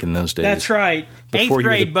Rob back in those days. That's right. 8th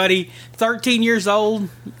grade, buddy. 13 years old.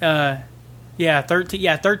 13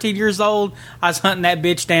 years old. I was hunting that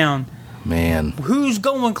bitch down. Man. Who's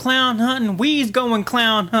going clown hunting? We's going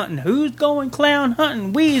clown hunting. Who's going clown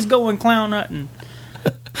hunting? We's going clown hunting.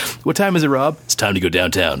 What time is it, Rob? It's time to go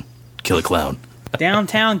downtown. Kill a clown.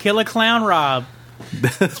 Downtown, kill a clown, Rob.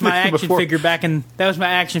 That's my action figure back in. That was my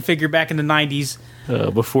action figure back in the 90s.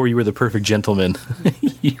 Before you were the perfect gentleman,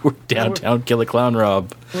 you were downtown, kill a clown,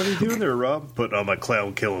 Rob. What are you doing there, Rob? Putting on my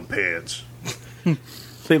clown killing pants.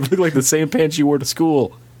 They look like the same pants you wore to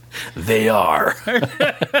school. They are.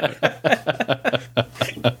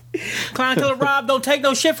 Clown killer Rob, don't take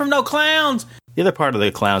no shit from no clowns. The other part of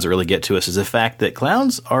the clowns that really get to us is the fact that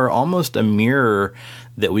clowns are almost a mirror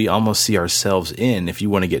that we almost see ourselves in, if you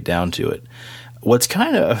want to get down to it. What's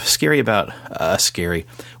kind of scary about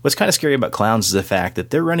clowns is the fact that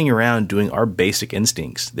they're running around doing our basic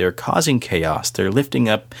instincts. They're causing chaos. They're lifting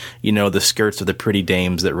up, the skirts of the pretty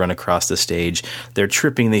dames that run across the stage. They're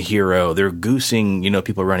tripping the hero. They're goosing,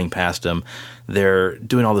 people running past them. They're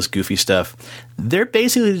doing all this goofy stuff. They're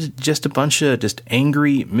basically just a bunch of just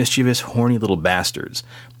angry, mischievous, horny little bastards.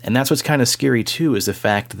 And that's what's kind of scary, too, is the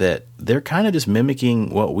fact that they're kind of just mimicking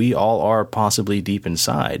what we all are possibly deep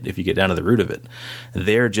inside, if you get down to the root of it.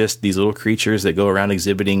 They're just these little creatures that go around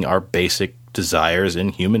exhibiting our basic desires in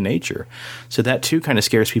human nature. So that, too, kind of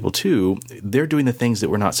scares people, too. They're doing the things that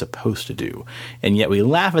we're not supposed to do. And yet we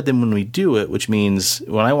laugh at them when we do it, which means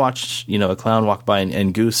when I watch, a clown walk by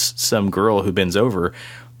and goose some girl who bends over,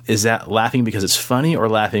 is that laughing because it's funny or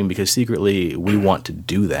laughing because secretly we want to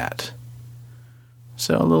do that?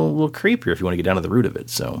 So a little creepier if you want to get down to the root of it.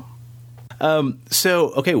 So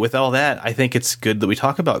okay, with all that, I think it's good that we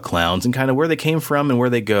talk about clowns and kind of where they came from and where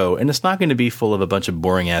they go. And it's not going to be full of a bunch of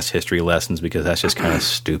boring-ass history lessons because that's just kind of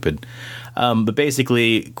stupid. But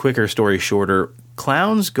basically, quicker story shorter,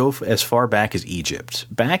 clowns go as far back as Egypt.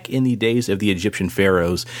 Back in the days of the Egyptian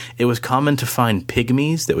pharaohs, it was common to find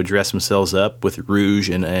pygmies that would dress themselves up with rouge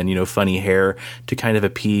and funny hair to kind of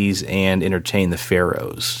appease and entertain the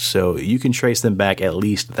pharaohs. So you can trace them back at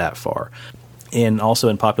least that far. And also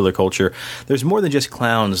in popular culture, there's more than just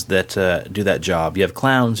clowns that do that job. You have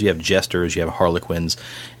clowns, you have jesters, you have harlequins,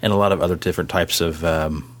 and a lot of other different types of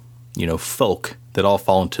folk that all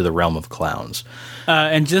fall into the realm of clowns.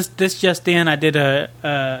 And just in, I did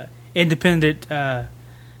a independent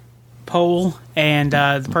poll, and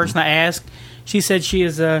the person I asked, she said she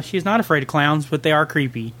is not afraid of clowns, but they are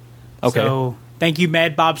creepy. Okay. So thank you,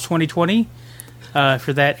 Mad Bob's 2020,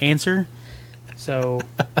 for that answer. So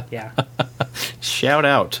yeah. Shout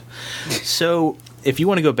out. So if you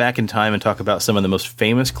want to go back in time and talk about some of the most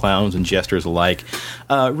famous clowns and jesters alike,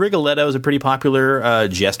 Rigoletto is a pretty popular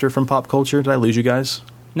jester from pop culture. Did I lose you guys?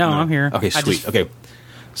 No, I'm here. Okay, sweet. Okay.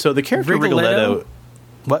 So the character Rigoletto...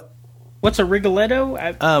 What? What's a Rigoletto?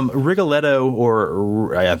 Rigoletto,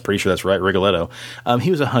 or I'm pretty sure that's right, Rigoletto. He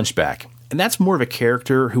was a hunchback. And that's more of a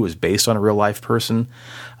character who was based on a real-life person.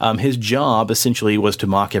 His job, essentially, was to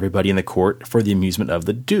mock everybody in the court for the amusement of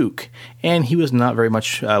the Duke, and he was not very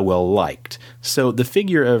much well-liked. So the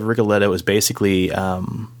figure of Rigoletto is basically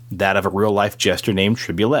that of a real-life jester named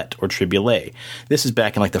Triboulet, or Triboulet. This is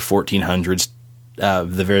back in like the 1400s,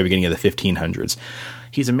 the very beginning of the 1500s.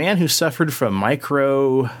 He's a man who suffered from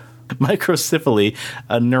microcephaly,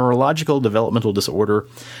 a neurological developmental disorder,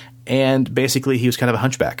 and basically he was kind of a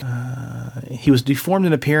hunchback. He was deformed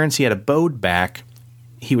in appearance. He had a bowed back.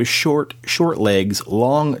 He was short legs,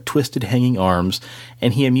 long, twisted, hanging arms,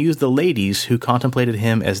 and he amused the ladies who contemplated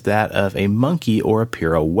him as that of a monkey or a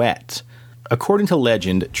pirouette. According to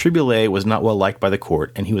legend, Triboulet was not well liked by the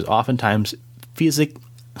court, and he was oftentimes physically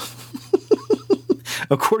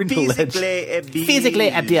abused.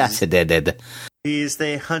 He's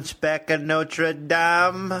the Hunchback of Notre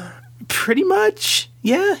Dame. Pretty much.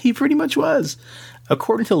 Yeah, he pretty much was.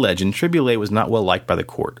 According to legend, Triboulet was not well liked by the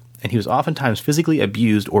court, and he was oftentimes physically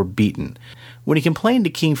abused or beaten. When he complained to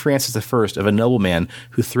King Francis I of a nobleman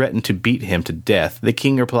who threatened to beat him to death, the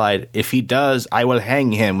king replied, "If he does, I will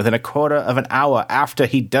hang him within a quarter of an hour after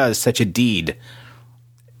he does such a deed."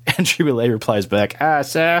 And Triboulet replies back,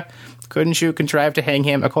 "Sir, couldn't you contrive to hang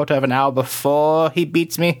him a quarter of an hour before he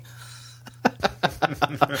beats me?"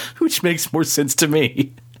 Which makes more sense to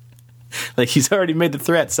me. Like, he's already made the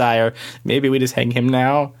threat, sire. Maybe we just hang him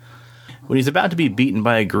now. When he's about to be beaten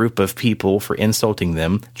by a group of people for insulting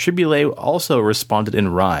them, Triboulet also responded in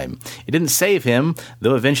rhyme. It didn't save him,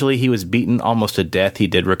 though eventually he was beaten almost to death. He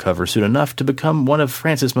did recover soon enough to become one of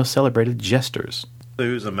France's most celebrated jesters. So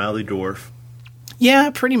he was a mouthy dwarf. Yeah,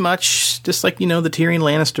 pretty much. Just like, the Tyrion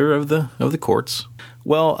Lannister of the courts.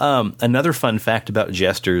 Well, another fun fact about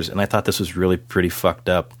jesters, and I thought this was really pretty fucked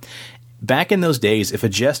up. Back in those days, if a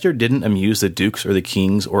jester didn't amuse the dukes or the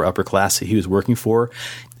kings or upper class that he was working for,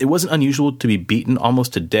 it wasn't unusual to be beaten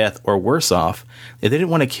almost to death, or worse off, if they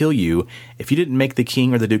didn't want to kill you, if you didn't make the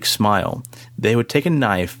king or the duke smile, they would take a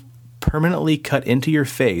knife, permanently cut into your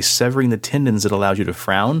face, severing the tendons that allowed you to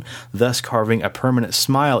frown, thus carving a permanent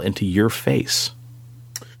smile into your face.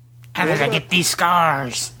 How did I get these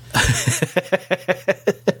scars?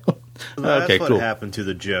 That's okay, what cool. happened to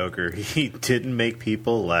the Joker. He didn't make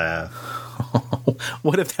people laugh.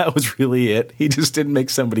 What if that was really it? He just didn't make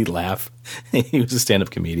somebody laugh. He was a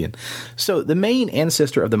stand-up comedian. So the main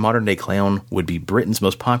ancestor of the modern-day clown would be Britain's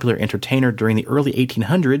most popular entertainer during the early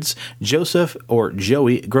 1800s, Joseph, or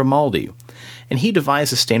Joey, Grimaldi. And he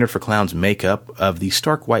devised a standard for clowns' makeup of the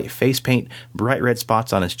stark white face paint, bright red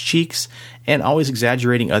spots on his cheeks, and always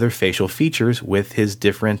exaggerating other facial features with his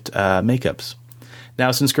different makeups.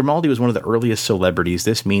 Now, since Grimaldi was one of the earliest celebrities,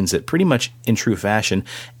 this means that pretty much in true fashion,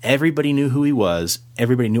 everybody knew who he was,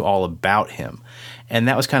 everybody knew all about him. And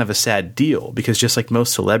that was kind of a sad deal, because just like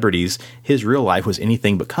most celebrities, his real life was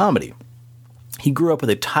anything but comedy. He grew up with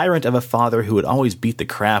a tyrant of a father who would always beat the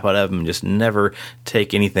crap out of him and just never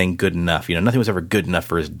take anything good enough. Nothing was ever good enough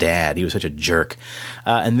for his dad. He was such a jerk.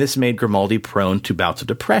 And this made Grimaldi prone to bouts of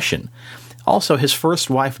depression. Also, his first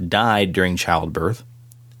wife died during childbirth,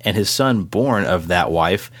 and his son, born of that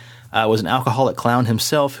wife, was an alcoholic clown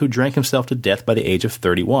himself who drank himself to death by the age of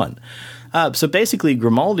 31. So basically,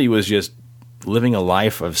 Grimaldi was just living a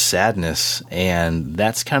life of sadness, and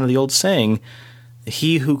that's kind of the old saying,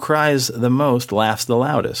 he who cries the most laughs the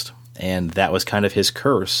loudest. And that was kind of his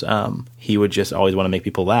curse. He would just always want to make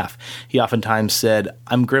people laugh. He oftentimes said,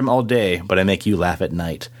 "I'm grim all day, but I make you laugh at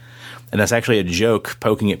night." And that's actually a joke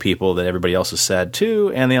poking at people that everybody else is sad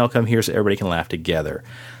too, and they all come here so everybody can laugh together.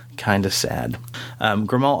 Kind of sad.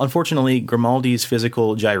 Unfortunately, Grimaldi's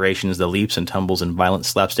physical gyrations, the leaps and tumbles and violent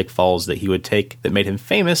slapstick falls that he would take that made him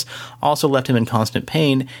famous, also left him in constant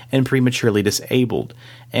pain and prematurely disabled.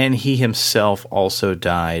 And he himself also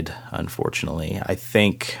died, unfortunately. I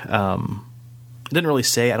think, it didn't really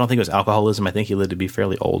say, I don't think it was alcoholism. I think he lived to be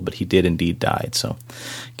fairly old, but he did indeed die, so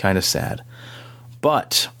kind of sad.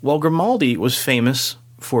 But while Grimaldi was famous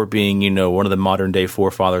for being, one of the modern-day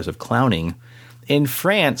forefathers of clowning, in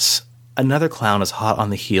France, another clown is hot on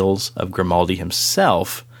the heels of Grimaldi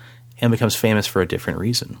himself and becomes famous for a different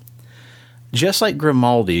reason. Just like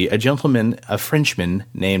Grimaldi, a Frenchman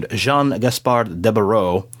named Jean-Gaspard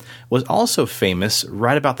Debarreau was also famous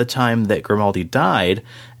right about the time that Grimaldi died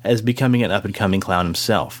as becoming an up-and-coming clown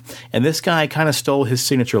himself. And this guy kind of stole his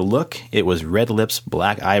signature look. It was red lips,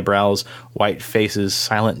 black eyebrows, white faces,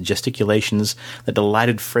 silent gesticulations that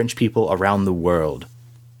delighted French people around the world.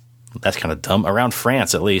 That's kind of dumb. Around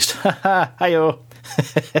France, at least. Ha ha, hi-yo.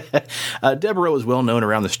 Debarreau was well known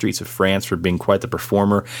around the streets of France for being quite the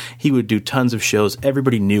performer. He would do tons of shows.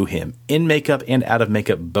 Everybody knew him, in makeup and out of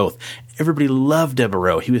makeup both. Everybody loved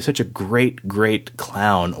Devereaux. He was such a great, great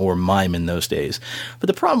clown or mime in those days. But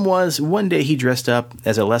the problem was, one day he dressed up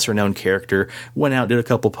as a lesser-known character, went out, did a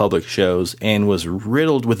couple public shows, and was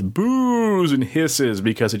riddled with boos and hisses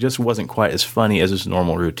because it just wasn't quite as funny as his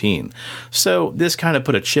normal routine. So this kind of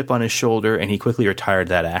put a chip on his shoulder, and he quickly retired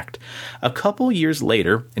that act. A couple years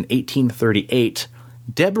later, in 1838,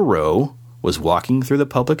 Devereaux was walking through the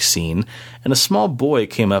public scene, and a small boy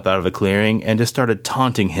came up out of a clearing and just started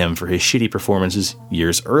taunting him for his shitty performances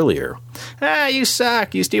years earlier. "Ah, you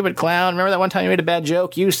suck, you stupid clown. Remember that one time you made a bad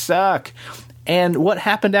joke? You suck." And what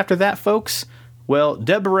happened after that, folks? Well,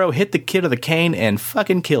 Devereaux hit the kid with a cane and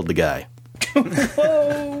fucking killed the guy.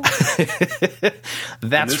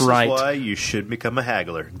 That's this right. This is why you should become a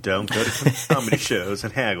haggler. Don't go to comedy shows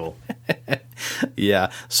and haggle. Yeah.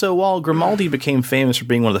 So while Grimaldi became famous for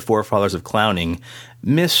being one of the forefathers of clowning,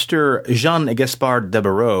 Mr. Jean-Gaspard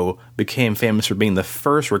Devereaux became famous for being the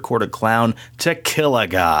first recorded clown to kill a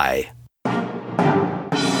guy.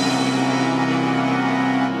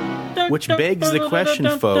 Which begs the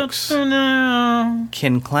question, folks,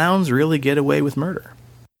 can clowns really get away with murder?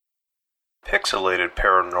 Pixelated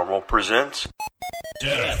Paranormal presents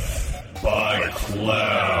Death by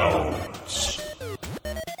Clowns.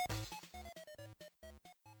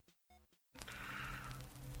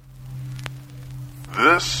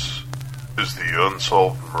 This is the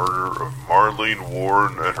unsolved murder of Marlene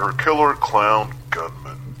Warren and her killer clown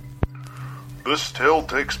gunman. This tale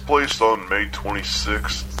takes place on May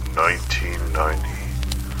 26, 1990,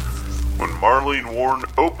 when Marlene Warren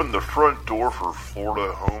opened the front door of her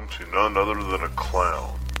Florida home to none other than a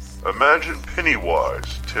clown. Imagine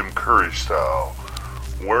Pennywise, Tim Curry style,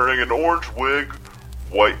 wearing an orange wig,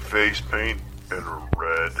 white face paint, and a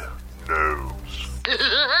red nose.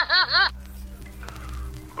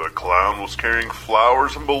 The clown was carrying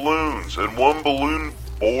flowers and balloons, and one balloon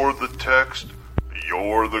bore the text,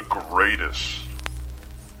 "You're the greatest."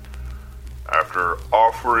 After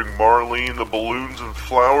offering Marlene the balloons and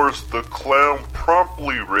flowers, the clown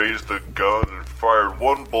promptly raised the gun and fired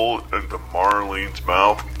one bullet into Marlene's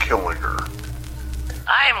mouth, killing her.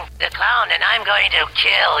 "I'm the clown and I'm going to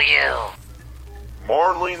kill you."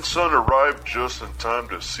 Marlene's son arrived just in time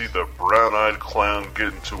to see the brown-eyed clown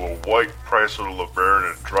get into a white Chrysler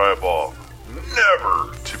LeBaron and drive off,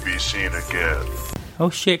 never to be seen again.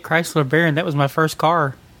 Oh shit, Chrysler Baron, that was my first car.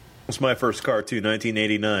 It was my first car, too,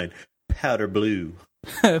 1989. Powder blue.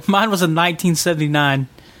 Mine was a 1979.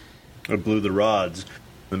 I blew the rods in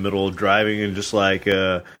the middle of driving, and just like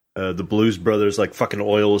the Blues Brothers, like fucking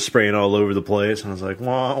oil was spraying all over the place, and I was like,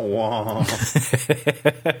 wah, wah. 4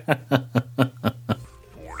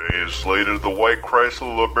 days later, the white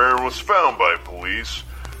Chrysler LeBaron was found by police.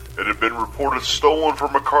 It had been reported stolen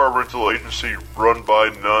from a car rental agency run by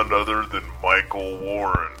none other than Michael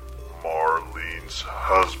Warren, Marlene's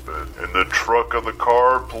husband. In the trunk of the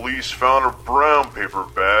car, police found a brown paper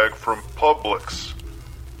bag from Publix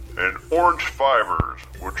and orange fibers,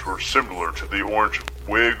 which were similar to the orange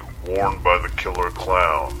wig worn by the killer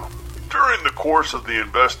clown. During the course of the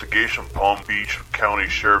investigation, Palm Beach County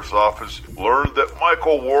Sheriff's Office learned that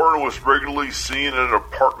Michael Warren was regularly seen at an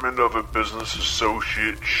apartment of a business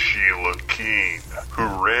associate, Sheila Keene, who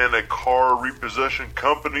ran a car repossession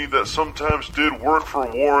company that sometimes did work for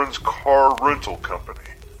Warren's car rental company.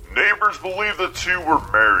 Neighbors believed the two were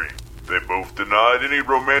married. They both denied any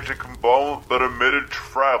romantic involvement but admitted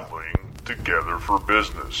traveling together for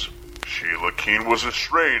business. Sheila Keene was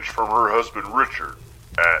estranged from her husband Richard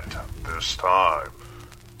at this time.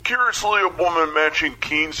 Curiously, a woman matching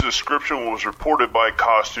Keene's description was reported by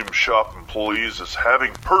costume shop employees as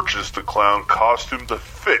having purchased the clown costume to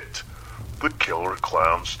fit the killer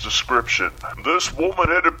clown's description. This woman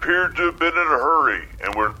had appeared to have been in a hurry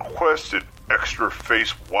and requested extra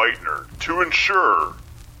face whitener to ensure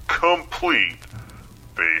complete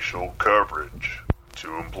facial coverage.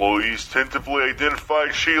 Two employees tentatively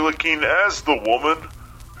identified Sheila Keene as the woman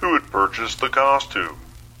who had purchased the costume.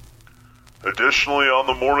 Additionally, on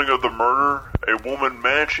the morning of the murder, a woman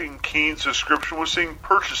matching Keene's description was seen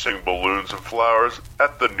purchasing balloons and flowers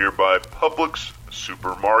at the nearby Publix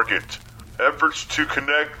supermarket. Efforts to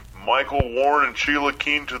connect Michael Warren and Sheila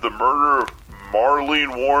Keene to the murder of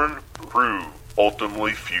Marlene Warren proved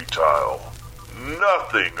ultimately futile.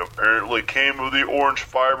 Nothing apparently came of the orange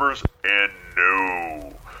fibers, and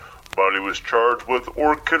nobody was charged with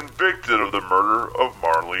or convicted of the murder of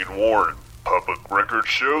Marlene Warren. Public records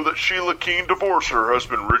show that Sheila Keene divorced her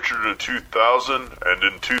husband Richard in 2000, and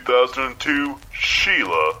in 2002,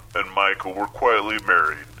 Sheila and Michael were quietly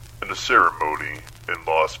married in a ceremony in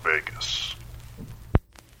Las Vegas.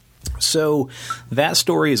 So that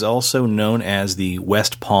story is also known as the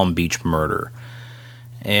West Palm Beach murder.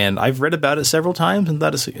 And I've read about it several times and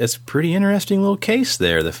thought it's a pretty interesting little case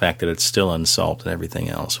there, the fact that it's still unsolved and everything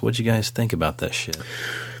else. What'd you guys think about that shit?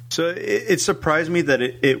 So it surprised me that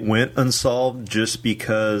it went unsolved just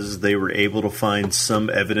because they were able to find some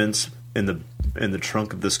evidence in the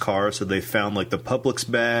trunk of this car. So they found like the Publix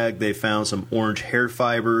bag, they found some orange hair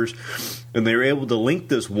fibers, and they were able to link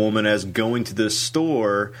this woman as going to this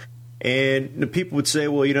store. And people would say,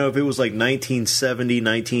 well, you know, if it was like 1970,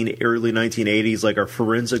 early 1980s, like our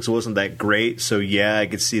forensics wasn't that great. So yeah, I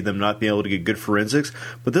could see them not being able to get good forensics.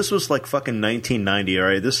 But this was like fucking 1990, all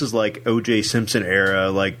right? This is like O.J. Simpson era.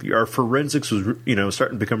 Like our forensics was, you know,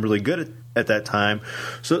 starting to become really good at that time.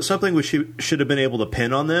 So it's something we should have been able to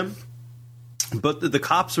pin on them. But the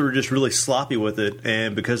cops were just really sloppy with it.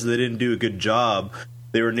 And because they didn't do a good job,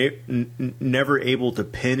 they were never able to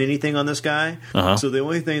pin anything on this guy. Uh-huh. So the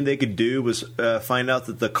only thing they could do was find out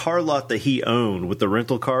that the car lot that he owned with the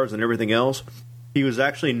rental cars and everything else, he was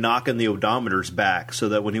actually knocking the odometers back so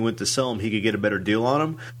that when he went to sell them, he could get a better deal on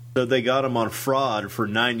them. So they got him on fraud for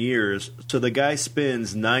 9 years. So the guy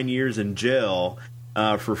spends 9 years in jail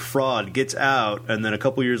for fraud, gets out, and then a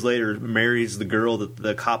couple years later marries the girl that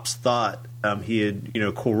the cops thought he had, you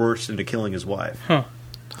know, coerced into killing his wife.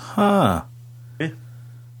 Huh. Yeah.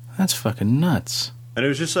 That's fucking nuts. And it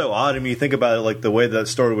was just so odd. I mean, you think about it, like the way that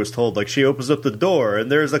story was told. Like, she opens up the door,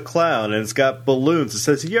 and there's a clown, and it's got balloons. It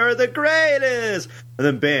says, "You're the greatest!" And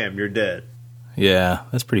then, bam, you're dead. Yeah,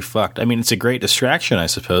 that's pretty fucked. I mean, it's a great distraction, I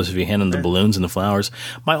suppose, if you hand them the balloons and the flowers.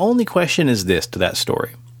 My only question is this to that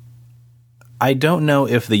story. I don't know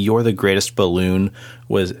if the "You're the greatest" balloon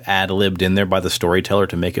was ad-libbed in there by the storyteller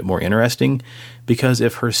to make it more interesting, because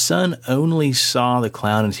if her son only saw the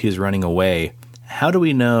clown as he was running away, how do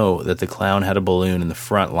we know that the clown had a balloon in the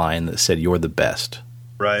front line that said "You're the best"?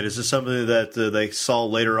 Right. Is this something that they saw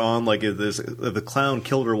later on? Like if the clown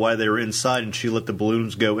killed her while they were inside and she let the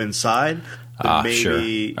balloons go inside? Maybe, sure.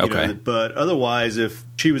 Okay. You know, but otherwise, if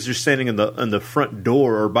she was just standing in the front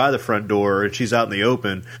door or by the front door and she's out in the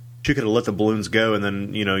open, she could have let the balloons go and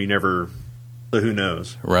then, you know, you never... So who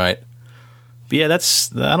knows? Right. But yeah,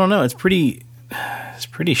 that's... I don't know. It's pretty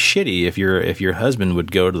shitty if your husband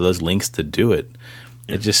would go to those lengths to do it.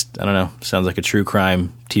 It just, I don't know, sounds like a true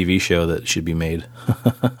crime TV show that should be made.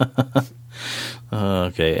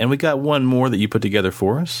 Okay, and we got one more that you put together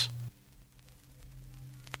for us.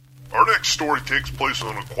 Our next story takes place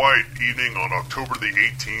on a quiet evening on October the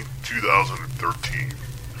 18th, 2013.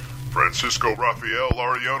 Francisco Rafael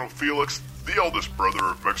Arellano Felix, the eldest brother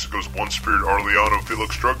of Mexico's One-Spirit Arellano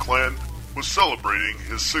Felix drug clan, was celebrating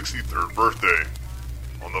his 63rd birthday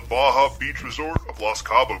on the Baja Beach Resort of Los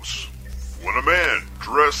Cabos, when a man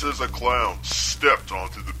dressed as a clown stepped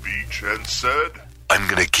onto the beach and said, "I'm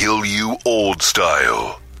gonna kill you old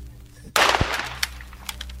style."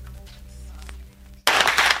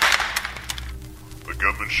 The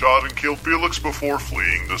gunman shot and killed Felix before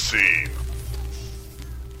fleeing the scene.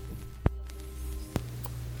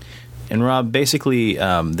 And Rob, basically,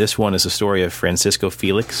 this one is a story of Francisco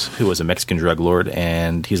Felix, who was a Mexican drug lord,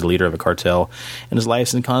 and he's the leader of a cartel, and his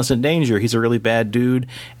life's in constant danger. He's a really bad dude.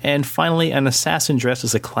 And finally, an assassin dressed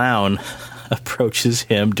as a clown approaches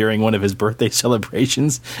him during one of his birthday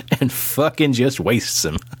celebrations and fucking just wastes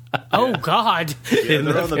him. Oh, God. Yeah,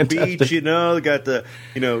 they're on the beach, you know, they got the,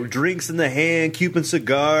 you know, drinks in the hand, Cuban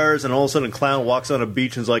cigars, and all of a sudden a clown walks on a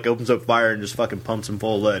beach and like opens up fire and just fucking pumps him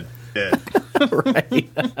full of lead. Dead. Right.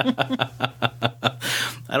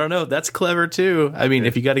 I don't know. That's clever, too. I mean,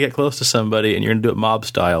 if you got to get close to somebody and you're going to do it mob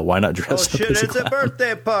style, why not dress up shit, as a it's clown? a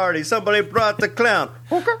birthday party. Somebody brought the clown.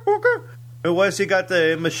 And once he got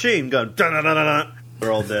the machine gun, dun-dun-dun-dun-dun, we're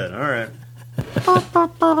all dead. All right.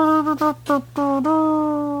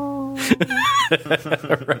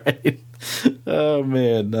 Right. Oh,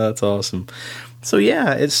 man. That's awesome. So,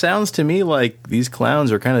 yeah, it sounds to me like these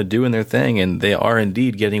clowns are kind of doing their thing, and they are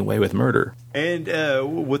indeed getting away with murder. And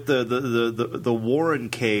with the Warren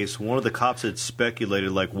case, one of the cops had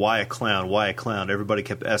speculated, like, why a clown? Why a clown? Everybody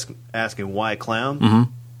kept asking why a clown?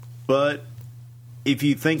 Mm-hmm. But if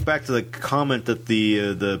you think back to the comment that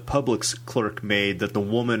the Publix clerk made, that the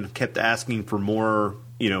woman kept asking for more,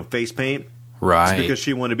 you know, face paint. Right. It's because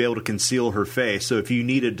she wanted to be able to conceal her face. So if you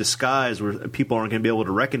need a disguise where people aren't going to be able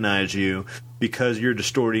to recognize you because you're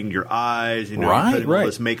distorting your eyes, you know, right, putting all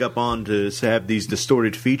this makeup on to have these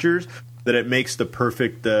distorted features, that it makes the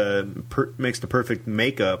perfect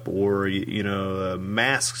makeup or, you know,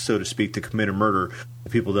 mask, so to speak, to commit a murder.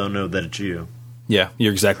 People don't know that it's you. Yeah,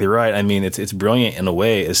 you're exactly right. I mean, it's brilliant in a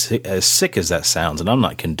way, as sick as that sounds, and I'm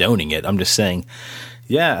not condoning it. I'm just saying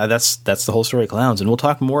Yeah, that's the whole story of clowns, and we'll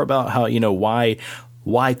talk more about how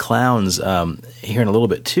why clowns here in a little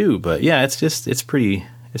bit too. But yeah, it's pretty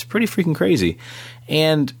freaking crazy.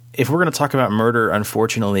 And if we're going to talk about murder,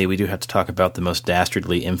 unfortunately, we do have to talk about the most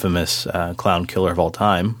dastardly, infamous clown killer of all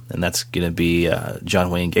time, and that's going to be John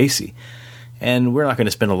Wayne Gacy. And we're not going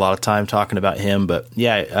to spend a lot of time talking about him, but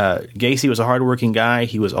yeah, Gacy was a hardworking guy.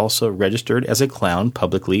 He was also registered as a clown,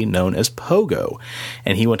 publicly known as Pogo,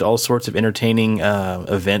 and he went to all sorts of entertaining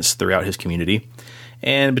events throughout his community.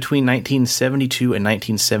 And between 1972 and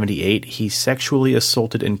 1978, he sexually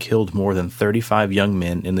assaulted and killed more than 35 young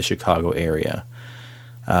men in the Chicago area.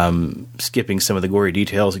 Skipping some of the gory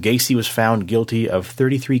details, Gacy was found guilty of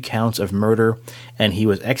 33 counts of murder, and he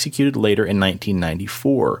was executed later in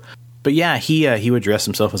 1994. But yeah, he would dress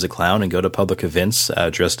himself as a clown and go to public events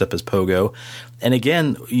dressed up as Pogo. And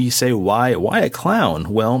again, you say, why a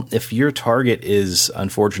clown? Well, if your target is,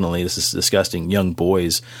 unfortunately, this is disgusting, young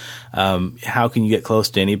boys, how can you get close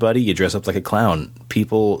to anybody? You dress up like a clown.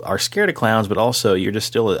 People are scared of clowns, but also you're just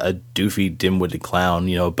still a doofy, dim-witted clown,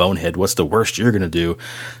 bonehead. What's the worst you're going to do?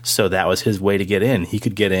 So that was his way to get in. He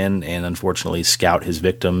could get in and, unfortunately, scout his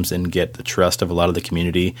victims and get the trust of a lot of the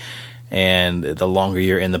community. And the longer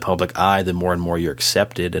you're in the public eye, the more and more you're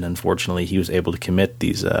accepted. And unfortunately, he was able to commit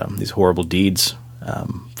these horrible deeds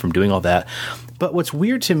from doing all that. But what's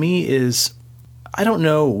weird to me is I don't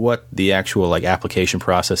know what the actual application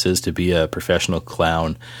process is to be a professional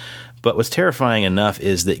clown. But what's terrifying enough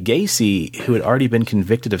is that Gacy, who had already been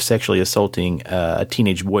convicted of sexually assaulting a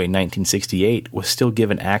teenage boy in 1968, was still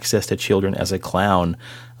given access to children as a clown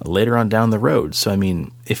later on down the road. So, I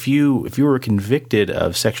mean, if you were convicted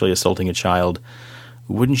of sexually assaulting a child,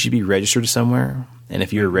 wouldn't you be registered somewhere? And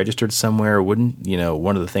if you're registered somewhere, wouldn't,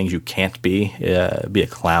 one of the things you can't be a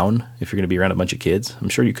clown if you're going to be around a bunch of kids? I'm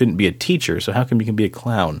sure you couldn't be a teacher, so how come you can be a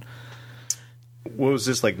clown? What was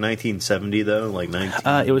this, 1970, though?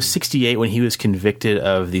 It was 68 when he was convicted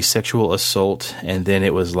of the sexual assault, and then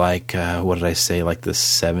it was what did I say, the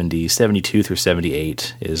 72 through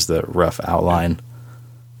 78 is the rough outline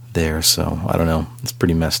there, so I don't know. It's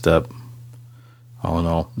pretty messed up, all in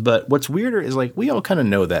all. But what's weirder is, we all kind of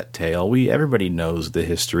know that tale. Everybody knows the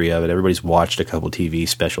history of it. Everybody's watched a couple TV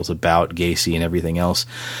specials about Gacy and everything else.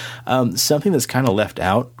 Something that's kind of left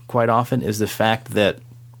out quite often is the fact that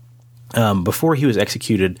before he was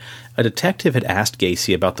executed, a detective had asked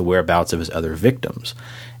Gacy about the whereabouts of his other victims.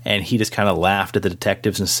 And he just kind of laughed at the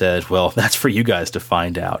detectives and said, well, that's for you guys to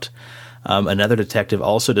find out. Another detective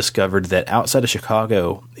also discovered that outside of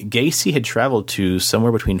Chicago, Gacy had traveled to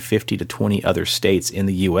somewhere between 50 to 20 other states in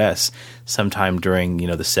the U.S. sometime during, the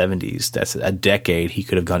 70s. That's a decade. He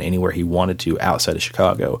could have gone anywhere he wanted to outside of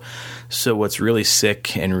Chicago. So what's really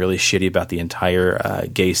sick and really shitty about the entire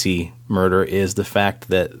Gacy murder is the fact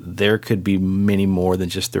that there could be many more than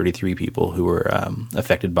just 33 people who were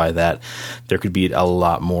affected by that. There could be a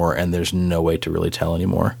lot more, and there's no way to really tell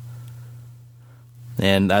anymore.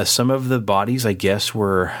 And some of the bodies, I guess,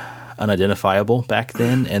 were unidentifiable back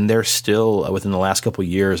then, and they're still, within the last couple of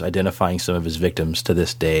years, identifying some of his victims to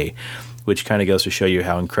this day, which kind of goes to show you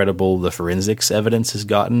how incredible the forensics evidence has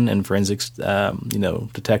gotten and forensics,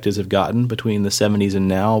 detectives have gotten between the 70s and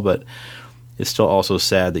now. But it's still also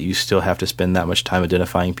sad that you still have to spend that much time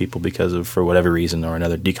identifying people because of, for whatever reason or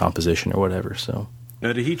another, decomposition or whatever. So,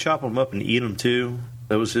 now, did he chop them up and eat them too?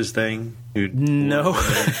 That was his thing? No.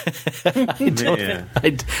 I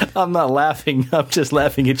don't. I'm not laughing. I'm just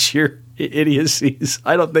laughing at your idiocies.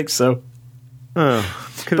 I don't think so. Oh,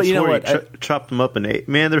 but you know what? Chopped them up and ate.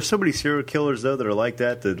 Man, there's so many serial killers, though, that are like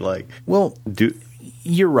that.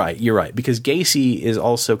 You're right. Because Gacy is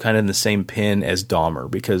also kind of in the same pen as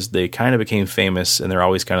Dahmer, because they kind of became famous and they're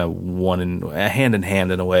always kind of hand in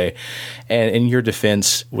hand in a way. And in your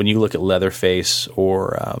defense, when you look at Leatherface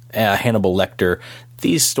or Hannibal Lecter,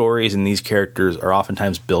 these stories and these characters are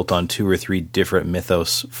oftentimes built on 2 or 3 different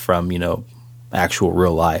mythos from, actual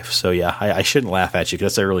real life. So yeah, I shouldn't laugh at you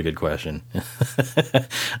because that's a really good question.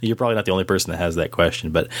 You're probably not the only person that has that question,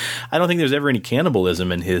 but I don't think there's ever any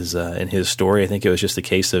cannibalism in his story. I think it was just a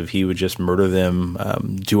case of he would just murder them,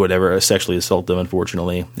 do whatever, sexually assault them,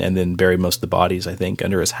 unfortunately, and then bury most of the bodies, I think,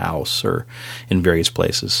 under his house or in various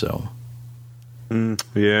places. So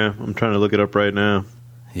yeah, I'm trying to look it up right now.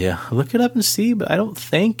 Yeah, look it up and see, but I don't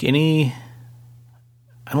think he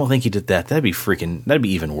did that. That'd be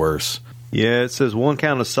even worse. Yeah, it says 1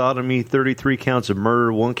 count of sodomy, 33 counts of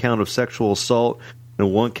murder, 1 count of sexual assault,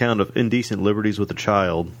 and 1 count of indecent liberties with a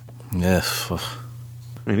child. Yes.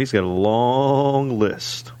 And he's got a long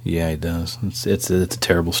list. Yeah, he does. It's a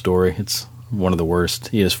terrible story. It's one of the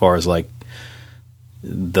worst, as far as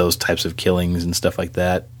those types of killings and stuff like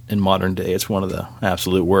that. in modern day. It's one of the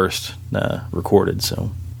absolute worst recorded.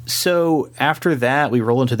 So after that, we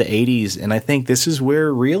roll into the 80s, and I think this is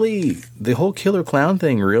where really the whole killer clown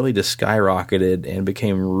thing really just skyrocketed and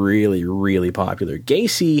became really, really popular.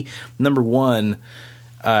 Gacy, number one,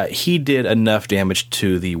 he did enough damage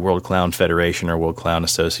to the World Clown Federation or World Clown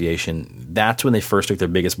Association. That's when they first took their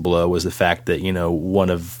biggest blow, was the fact that, one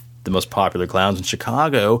of the most popular clowns in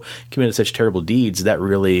Chicago committed such terrible deeds. That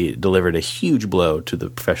really delivered a huge blow to the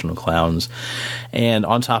professional clowns. And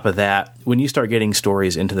on top of that, when you start getting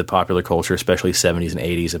stories into the popular culture, especially 70s and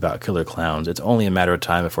 80s, about killer clowns, it's only a matter of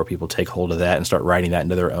time before people take hold of that and start writing that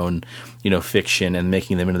into their own, fiction and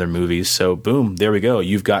making them into their movies. So boom, there we go.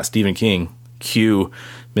 You've got Stephen King, cue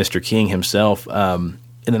Mr. King himself.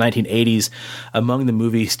 In the 1980s, among the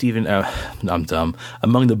movie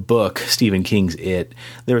among the book Stephen King's It,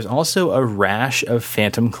 there was also a rash of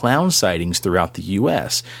phantom clown sightings throughout the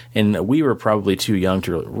U.S. And we were probably too young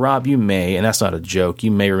to. Rob, you may, and that's not a joke,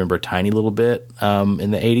 you may remember a tiny little bit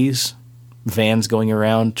in the 80s. Vans going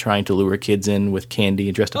around trying to lure kids in with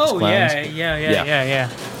candy dressed up as clowns.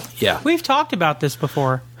 Yeah. We've talked about this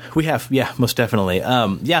before. We have, yeah, most definitely.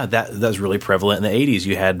 That was really prevalent in the 80s.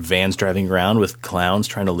 You had vans driving around with clowns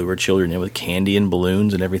trying to lure children in with candy and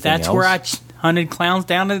balloons and everything else. That's where I hunted clowns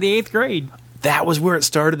down to the 8th grade. That was where it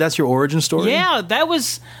started? That's your origin story? Yeah,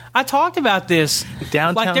 I talked about this.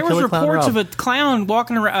 Downtown like, there was Killer reports Clown of a clown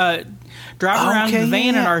walking around, driving around in the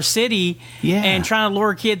van in our city and trying to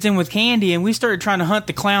lure kids in with candy, and we started trying to hunt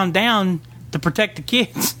the clown down to protect the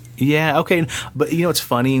kids. Yeah, okay. But it's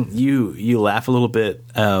funny. You laugh a little bit.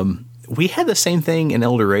 We had the same thing in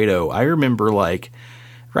El Dorado. I remember, right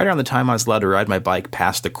around the time I was allowed to ride my bike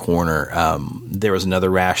past the corner, there was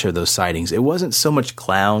another rash of those sightings. It wasn't so much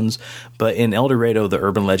clowns, but in El Dorado, the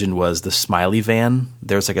urban legend was the smiley van.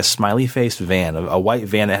 There's a smiley face van, a white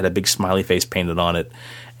van that had a big smiley face painted on it.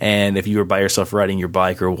 And if you were by yourself riding your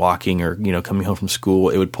bike or walking or, coming home from school,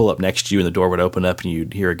 it would pull up next to you and the door would open up and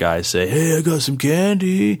you'd hear a guy say, "Hey, I got some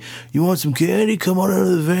candy. You want some candy? Come on out of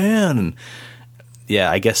the van." And yeah,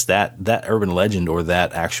 I guess that urban legend or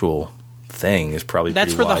that actual thing is probably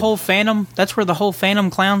That's where wide. That's where the whole Phantom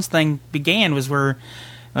Clowns thing began, was where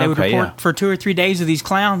they would report for 2 or 3 days of these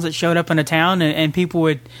clowns that showed up in a town and people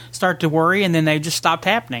would start to worry, and then they just stopped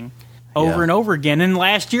happening over and over again. And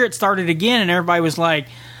last year it started again and everybody was like,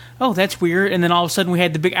 "Oh, that's weird." And then all of a sudden we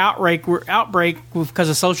had the big outbreak because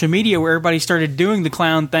of social media, where everybody started doing the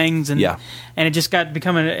clown things, and it just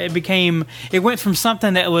it went from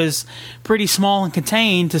something that was pretty small and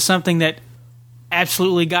contained to something that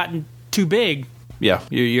absolutely gotten too big. Yeah,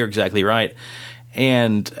 you're exactly right.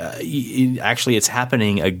 And actually it's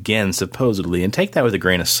happening again, supposedly, and take that with a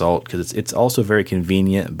grain of salt, because it's also very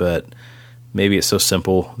convenient, but maybe it's so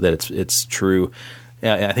simple that it's true.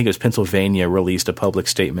 I think it was Pennsylvania released a public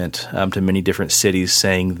statement to many different cities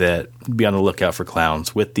saying that be on the lookout for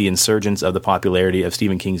clowns. With the insurgence of the popularity of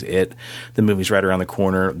Stephen King's It, the movie's right around the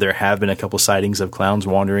corner, there have been a couple sightings of clowns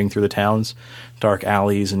wandering through the towns, dark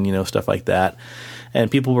alleys and stuff like that. And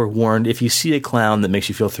people were warned, if you see a clown that makes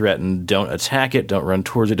you feel threatened, don't attack it, don't run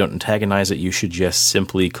towards it, don't antagonize it. You should just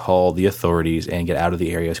simply call the authorities and get out of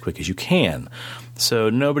the area as quick as you can. So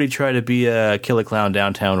nobody try to be a killer clown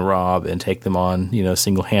downtown Rob and take them on,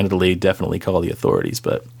 single-handedly. Definitely call the authorities.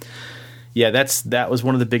 But yeah, that was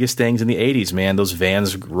one of the biggest things in the 80s, man. Those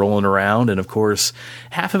vans rolling around, and of course,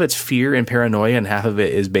 half of it's fear and paranoia, and half of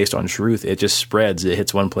it is based on truth. It just spreads. It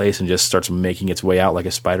hits one place and just starts making its way out like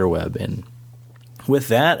a spider web. And with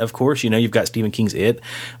that, of course, you've got Stephen King's It.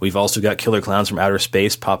 We've also got Killer Clowns from Outer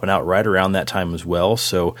Space popping out right around that time as well.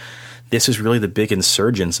 So this is really the big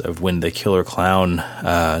insurgence of when the killer clown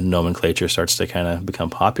nomenclature starts to kind of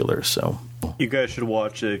become popular. So you guys should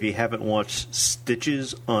watch, if you haven't watched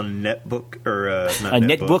Stitches on Netbook, or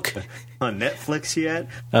Netbook on Netflix yet,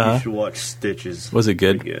 you should watch Stitches. Was it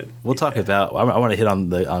good? Pretty good. We'll talk about. I want to hit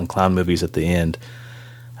on clown movies at the end.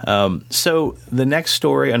 So the next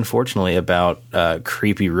story, unfortunately, about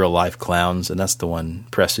creepy real life clowns, and that's the one,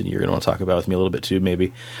 Preston, you're going to want to talk about with me a little bit too,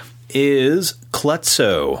 maybe, is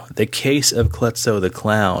Klutzo, the case of Klutzo the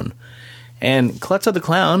Clown. And Klutzo the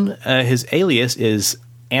Clown, his alias is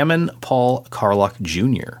Ammon Paul Carlock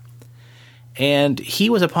Jr., and he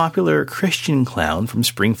was a popular Christian clown from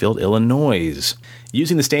Springfield, Illinois.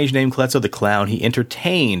 Using the stage name Klutzo the Clown, he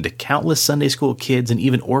entertained countless Sunday school kids and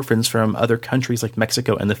even orphans from other countries like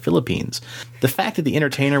Mexico and the Philippines. The fact that the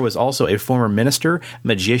entertainer was also a former minister,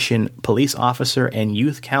 magician, police officer, and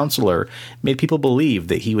youth counselor made people believe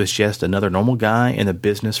that he was just another normal guy in the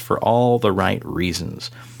business for all the right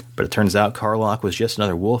reasons. But it turns out Carlock was just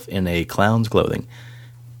another wolf in a clown's clothing.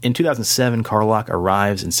 In 2007, Carlock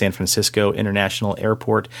arrives in San Francisco International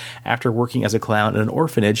Airport after working as a clown at an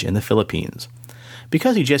orphanage in the Philippines.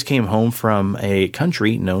 Because he just came home from a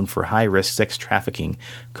country known for high-risk sex trafficking,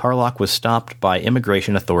 Carlock was stopped by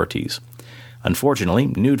immigration authorities. Unfortunately,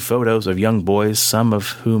 nude photos of young boys, some of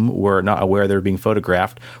whom were not aware they were being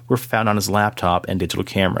photographed, were found on his laptop and digital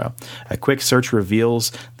camera. A quick search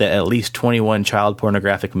reveals that at least 21 child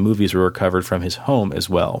pornographic movies were recovered from his home as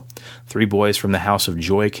well. 3 boys from the House of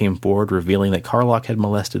Joy came forward, revealing that Carlock had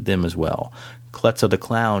molested them as well. Kletzo the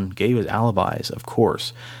Clown gave his alibis, of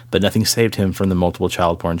course, but nothing saved him from the multiple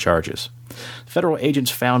child porn charges. Federal agents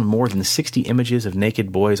found more than 60 images of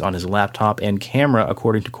naked boys on his laptop and camera,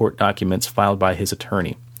 according to court documents filed by his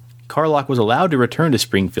attorney. Carlock was allowed to return to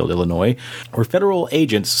Springfield, Illinois, where federal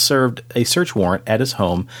agents served a search warrant at his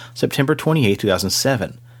home September 28,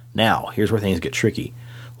 2007. Now, here's where things get tricky.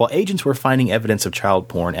 While agents were finding evidence of child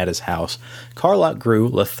porn at his house, Carlock grew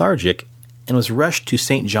lethargic and was rushed to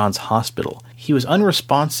St. John's Hospital. He was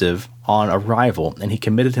unresponsive on arrival, and he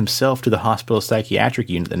committed himself to the hospital's psychiatric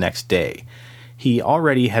unit the next day. He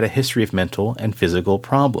already had a history of mental and physical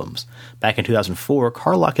problems. Back in 2004,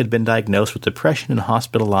 Carlock had been diagnosed with depression and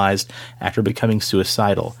hospitalized after becoming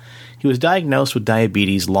suicidal. He was diagnosed with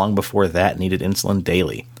diabetes long before that and needed insulin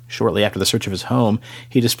daily. Shortly after the search of his home,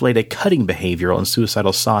 he displayed a cutting behavioral and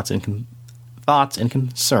suicidal thoughts and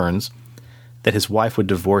concerns that his wife would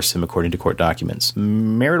divorce him, according to court documents.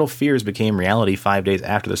 Marital fears became reality 5 days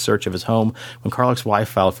after the search of his home when Carlock's wife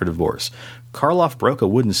filed for divorce. Carlock broke a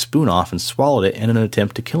wooden spoon off and swallowed it in an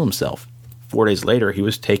attempt to kill himself. 4 days later, he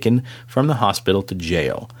was taken from the hospital to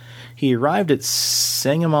jail. He arrived at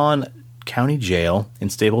Sangamon County Jail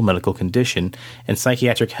in stable medical condition and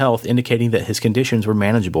psychiatric health, indicating that his conditions were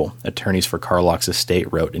manageable, attorneys for Carlock's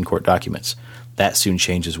estate wrote in court documents. That soon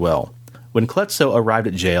changed as well. When Kletzo arrived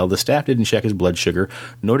at jail, the staff didn't check his blood sugar,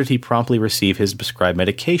 nor did he promptly receive his prescribed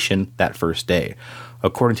medication that first day.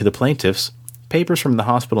 According to the plaintiffs, papers from the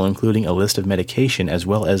hospital including a list of medication as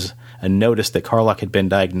well as a notice that Carlock had been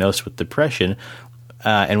diagnosed with depression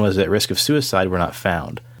and was at risk of suicide were not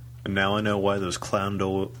found. And now I know why those clown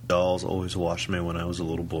dolls always watched me when I was a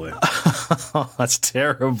little boy. Oh, that's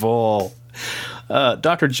terrible.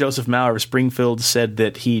 Dr. Joseph Maurer of Springfield said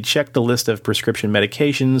that he checked the list of prescription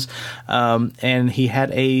medications, and he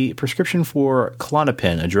had a prescription for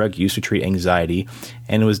Klonopin, a drug used to treat anxiety,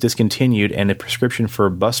 and it was discontinued, and a prescription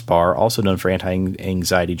for Buspar, also known for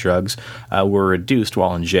anti-anxiety drugs, were reduced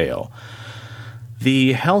while in jail.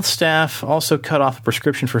 The health staff also cut off a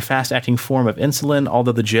prescription for fast-acting form of insulin,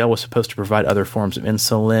 although the jail was supposed to provide other forms of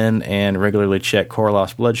insulin and regularly check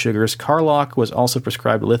Carlock's blood sugars. Carlock was also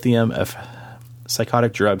prescribed lithium, a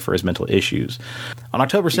psychotic drug for his mental issues. On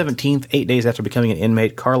October 17th, 8 days after becoming an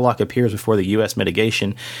inmate, Carlock appears before the U.S.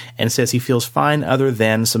 mitigation and says he feels fine other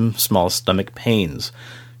than some small stomach pains.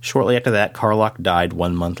 Shortly after that, Carlock died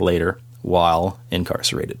 1 month later while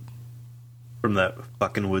incarcerated. From that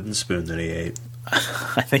fucking wooden spoon that he ate.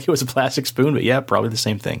 I think it was a plastic spoon, but yeah, probably the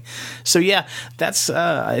same thing. So yeah, that's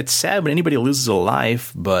it's sad when anybody loses a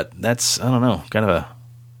life, but that's, I don't know, kind of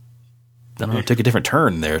took a different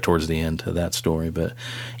turn there towards the end of that story. But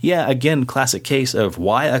yeah, again, classic case of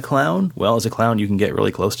why a clown? Well, as a clown, you can get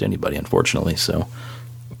really close to anybody, unfortunately. So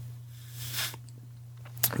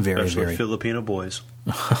especially Filipino boys.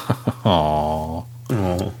 Aww.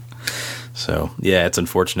 Aww. So, yeah, it's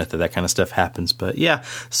unfortunate that kind of stuff happens. But, yeah,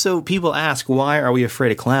 so people ask, why are we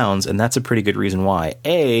afraid of clowns? And that's a pretty good reason why.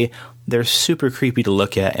 A, they're super creepy to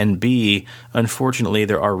look at. And B, unfortunately,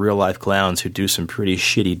 there are real-life clowns who do some pretty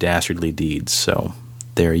shitty, dastardly deeds. So,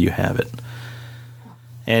 there you have it.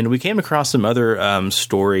 And we came across some other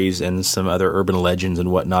stories and some other urban legends and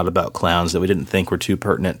whatnot about clowns that we didn't think were too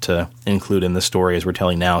pertinent to include in the story as we're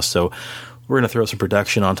telling now. So, we're going to throw some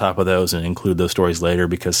production on top of those and include those stories later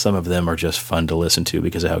because some of them are just fun to listen to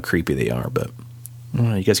because of how creepy they are. But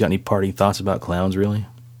you guys got any parting thoughts about clowns, really?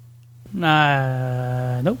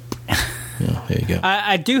 Nope. Yeah, there you go.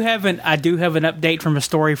 I do have an update from a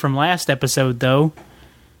story from last episode, though.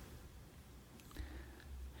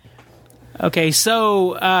 Okay,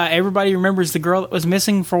 so everybody remembers the girl that was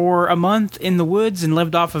missing for a month in the woods and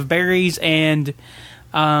lived off of berries and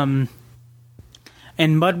mud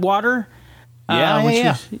water.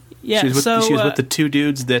 Yeah. She was with the 2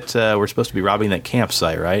 dudes that were supposed to be robbing that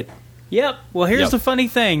campsite, right? Yep. Well, here's the funny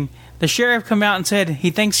thing. The sheriff come out and said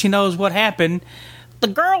he thinks he knows what happened. The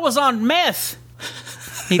girl was on meth.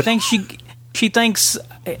 He thinks he thinks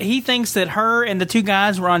that her and the 2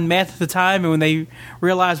 guys were on meth at the time, and when they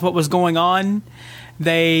realized what was going on,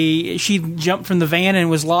 she jumped from the van and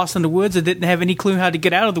was lost in the woods and didn't have any clue how to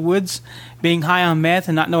get out of the woods, being high on meth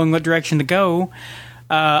and not knowing what direction to go.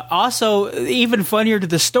 Also, even funnier to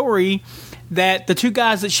the story, that the two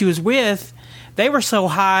guys that she was with, they were so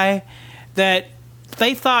high that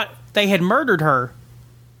they thought they had murdered her.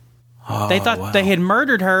 They thought they had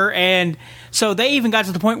murdered her, and so they even got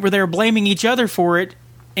to the point where they were blaming each other for it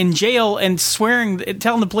in jail and swearing,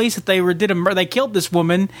 telling the police that they killed this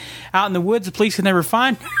woman out in the woods. The police could never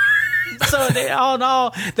find her. So all in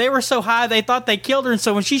all, they were so high they thought they killed her, and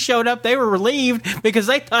so when she showed up, they were relieved because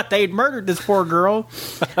they thought they had murdered this poor girl.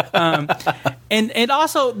 And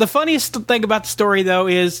also, the funniest thing about the story, though,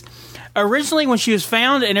 is originally when she was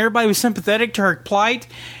found and everybody was sympathetic to her plight,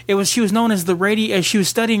 she was known as she was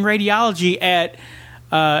studying radiology at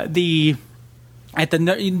the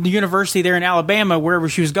university there in Alabama, wherever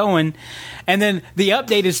she was going. And then the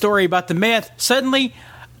updated story about the meth, suddenly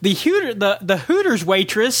the Hooters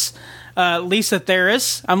waitress, Lisa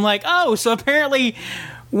Theris, I'm like, oh, so apparently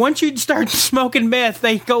once you start smoking meth,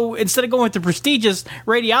 they go, instead of going with the prestigious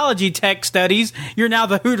radiology tech studies, you're now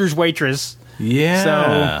the Hooters waitress.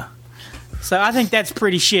 Yeah. So I think that's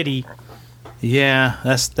pretty shitty. Yeah,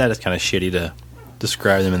 that is kind of shitty to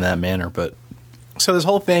describe them in that manner. But so this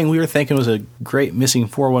whole thing we were thinking was a great missing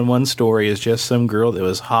 411 story is just some girl that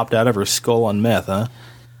was hopped out of her skull on meth, huh?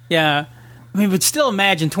 Yeah. I mean, but still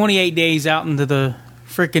imagine 28 days out into the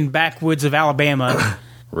freaking backwoods of Alabama.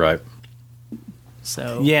 Right.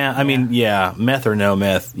 So yeah, I mean, meth or no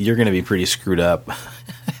meth, you're going to be pretty screwed up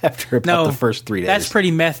after about the first 3 days. That's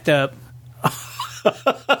pretty methed up.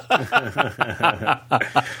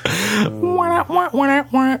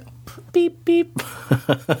 Beep beep.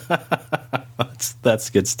 That's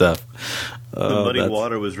good stuff. The muddy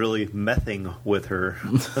water was really mething with her.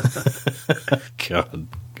 God,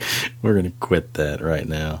 we're gonna quit that right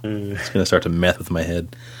now. It's gonna start to meth with my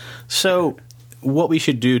head. So, what we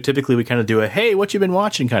should do, typically we kind of do a, hey, what you been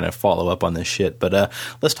watching kind of follow up on this shit. But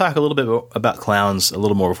let's talk a little bit about clowns a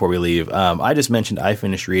little more before we leave. I just mentioned I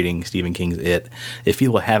finished reading Stephen King's It. If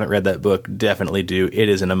people haven't read that book, definitely do. It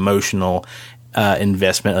is an emotional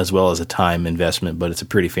investment as well as a time investment, but it's a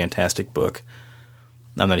pretty fantastic book.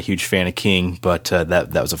 I'm not a huge fan of King, but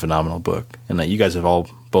that was a phenomenal book. And you guys have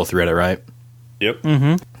both read it, right? Yep.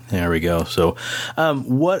 Mm-hmm. There we go. So,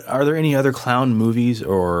 what are there any other clown movies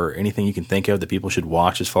or anything you can think of that people should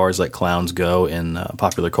watch as far as like clowns go in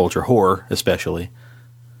popular culture, horror especially?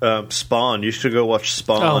 Spawn. You should go watch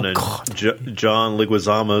Spawn and John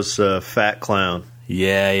Leguizamo's Fat Clown.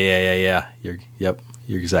 Yeah. You're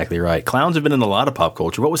exactly right. Clowns have been in a lot of pop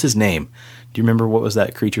culture. What was his name? Do you remember what was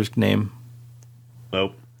that creature's name?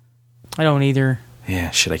 Nope. I don't either.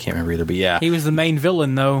 Yeah, shit, I can't remember either, but yeah. He was the main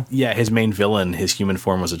villain, though. Yeah, his main villain, his human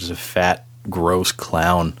form was just a fat, gross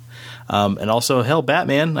clown. And also, hell,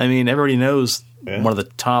 Batman. I mean, everybody knows one of the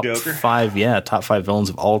top five villains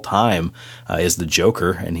of all time is the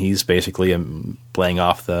Joker, and he's basically playing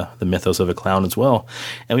off the mythos of a clown as well.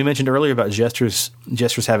 And we mentioned earlier about jesters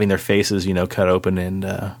having their faces, cut open and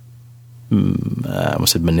I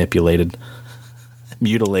almost said manipulated.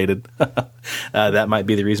 Mutilated. That might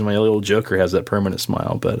be the reason why the old Joker has that permanent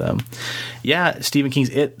smile. But Stephen King's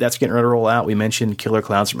It, that's getting ready to roll out. We mentioned Killer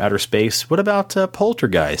Clowns from Outer Space. What about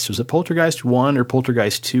Poltergeist? Was it Poltergeist 1 or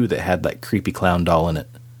Poltergeist 2 that had that creepy clown doll in it?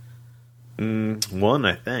 1,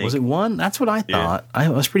 I think. Was it 1? That's what I thought. Yeah. I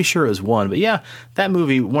was pretty sure it was 1. But yeah, that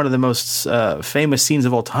movie, one of the most famous scenes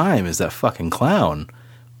of all time is that fucking clown.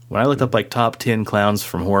 When I looked up like top 10 clowns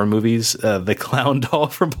from horror movies, the clown doll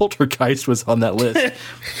from Poltergeist was on that list.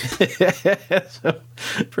 So,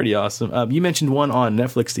 pretty awesome. You mentioned one on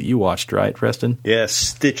Netflix that you watched, right, Preston? Yeah,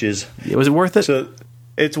 Stitches. Was it worth it? So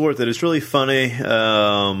it's worth it. It's really funny.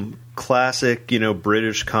 Classic,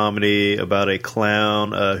 British comedy about a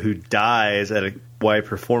clown who dies while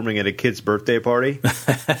performing at a kid's birthday party.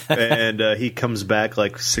 And he comes back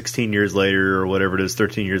like 16 years later or whatever it is,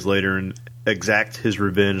 13 years later, and exact his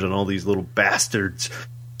revenge on all these little bastards.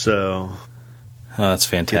 So that's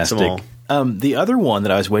fantastic. The other one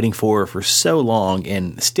that I was waiting for so long,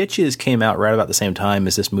 and Stitches came out right about the same time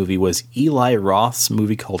as this movie, was Eli Roth's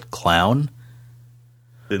movie called Clown.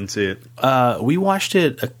 Didn't see it. We watched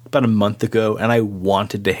it about a month ago, and I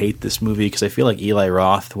wanted to hate this movie because I feel like Eli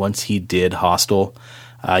Roth, once he did Hostel,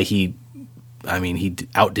 he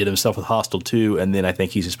outdid himself with Hostel 2, and then I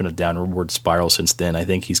think he's just been a downward spiral since then. I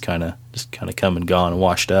think he's kind of just kind of come and gone and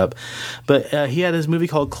washed up. But he had his movie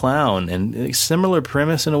called Clown, and a similar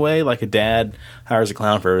premise in a way, like a dad hires a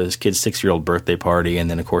clown for his kid's 6-year-old birthday party, and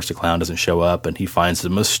then, of course, the clown doesn't show up, and he finds the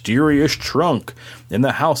mysterious trunk in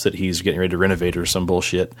the house that he's getting ready to renovate or some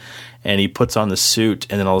bullshit, and he puts on the suit,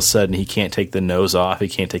 and then all of a sudden he can't take the nose off, he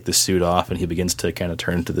can't take the suit off, and he begins to kind of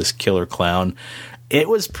turn into this killer clown. It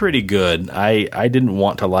was pretty good. I didn't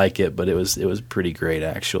want to like it, but it was pretty great,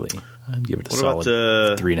 actually. I'd give it a solid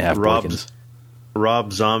 3.5 Boykins.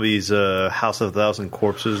 Rob Zombie's House of a Thousand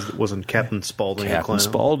Corpses. Wasn't Captain Spaulding a clown?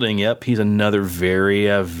 Spaulding, yep. He's another very,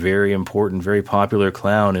 very important, very popular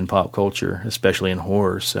clown in pop culture, especially in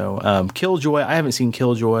horror. So, Killjoy, I haven't seen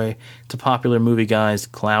Killjoy. It's a popular movie, guys.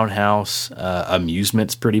 Clown House,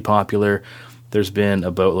 Amusement's pretty popular. There's been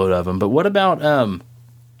a boatload of them. But what about...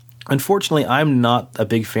 Unfortunately, I'm not a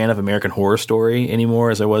big fan of American Horror Story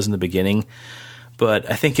anymore as I was in the beginning. But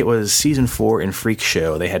I think it was season 4 in Freak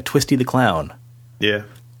Show. They had Twisty the Clown. Yeah.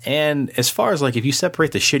 And as far as, like, if you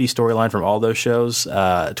separate the shitty storyline from all those shows,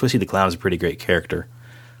 Twisty the Clown is a pretty great character.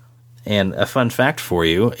 And a fun fact for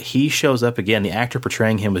you, he shows up again. The actor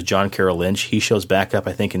portraying him was John Carroll Lynch. He shows back up,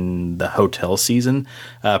 I think, in the Hotel season,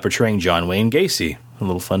 portraying John Wayne Gacy. A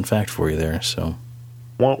little fun fact for you there, so...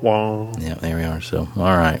 Wah, wah. Yeah, there we are. So,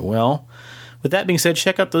 all right. Well, with that being said,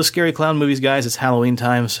 check out those scary clown movies, guys. It's Halloween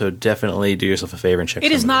time, so definitely do yourself a favor and check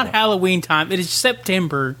It is not out. Halloween time. It is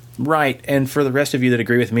September. Right. And for the rest of you that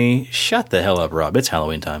agree with me, shut the hell up, Rob. It's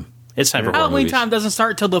Halloween time. It's time for horror Halloween movies. time doesn't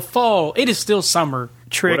start till the fall. It is still summer.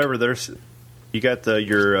 Trick. Whatever. You got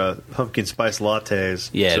your pumpkin spice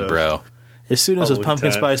lattes. Yeah, so- bro. As soon as those Halloween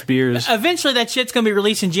pumpkin time. spice beers... Eventually, that shit's going to be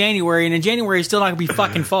released in January, and in January, it's still not going to be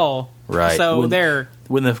fucking fall. Right. So, there.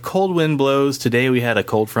 When the cold wind blows, today we had a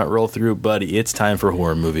cold front roll through, buddy. It's time for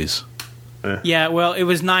horror movies. Yeah, well, it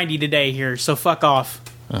was 90 today here, so fuck off.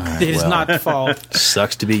 Right, It is not fall.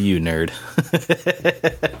 Sucks to be you, nerd.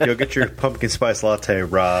 Go get your pumpkin spice latte,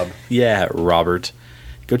 Rob. Yeah, Robert.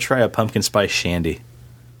 Go try a pumpkin spice shandy.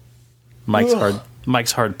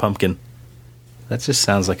 Mike's hard pumpkin. That just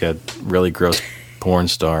sounds like a really gross porn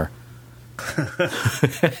star.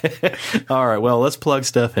 All right, well, let's plug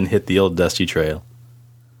stuff and hit the old dusty trail.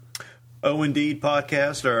 Oh, Indeed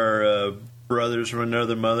podcast, our brothers from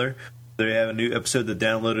another mother. They have a new episode that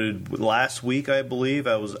downloaded last week, I believe.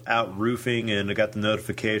 I was out roofing and I got the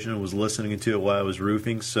notification and was listening to it while I was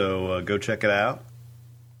roofing, so go check it out.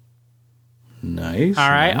 Nice. All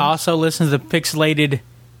right. nice. Also, listen to the Pixelated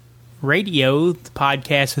Radio, the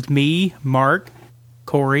podcast with me, Mark,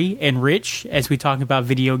 Corey, and Rich, as we talk about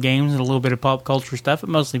video games and a little bit of pop culture stuff,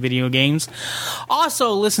 but mostly video games.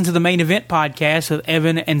 Also, listen to the Main Event podcast with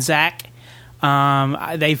Evan and Zach.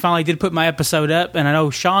 They finally did put my episode up, and I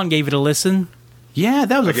know Sean gave it a listen. Yeah,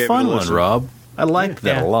 that was I a gave fun it a one, listen. Rob. I liked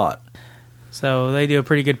that Yeah. a lot. So they do a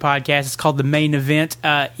pretty good podcast. It's called The Main Event.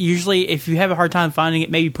 Usually, if you have a hard time finding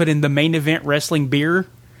it, maybe put in The Main Event Wrestling Beer.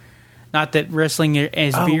 Not that wrestling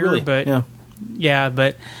is beer, really? but Yeah.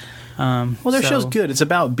 but Well, their show's good. It's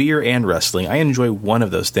about beer and wrestling. I enjoy one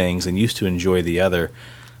of those things and used to enjoy the other.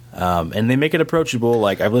 And they make it approachable.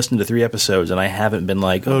 Like, I've listened to 3 episodes, and I haven't been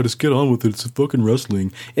like, oh, just get on with it. It's fucking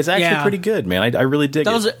wrestling. It's actually Yeah. pretty good, man. I really dig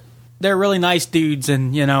it. They're really nice dudes,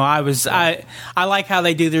 and you know, I like how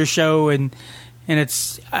they do their show, and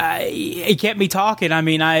it kept me talking. I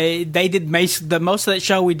mean, they did most of that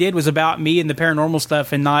show we did was about me and the paranormal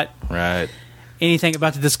stuff, and not Right. anything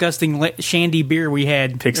about the disgusting shandy beer we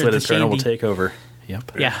had. Pixelated or the Eternal will shandy. take over.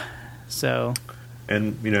 Yep. Yeah. So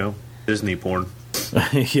And, Disney porn.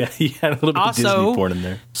 Yeah, he had a little bit of Also- Disney porn in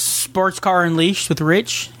there. Sports Car Unleashed with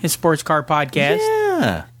Rich, his sports car podcast,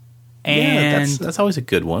 Yeah. and that's always a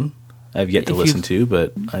good one. I've yet to If listen you've- to,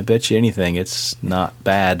 but I bet you anything, it's not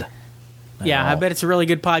bad. yeah, I all. bet it's a really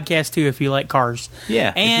good podcast too if you like cars. Yeah,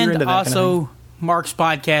 if you're and into that kind of also Mark's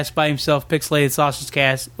podcast by himself, Pixelated Sausage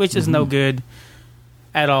Cast, which is no good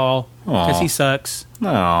at all because Aw. he sucks.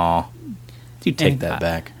 Aw. You take And that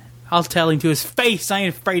back. I'll tell him to his face. I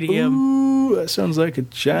ain't afraid of him. Ooh, that sounds like a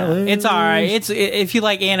challenge. It's all right. If you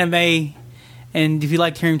like anime and if you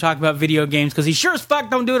like to hear him talk about video games, because he sure as fuck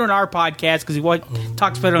don't do it on our podcast because he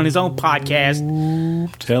talks about it on his own podcast.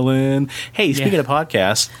 Telling. Hey, speaking Yeah. of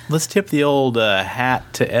podcasts, let's tip the old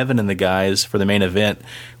hat to Evan and the guys for the main event.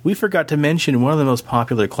 We forgot to mention one of the most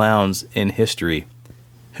popular clowns in history.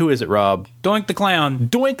 Who is it, Rob? Doink the Clown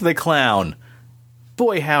Doink the Clown.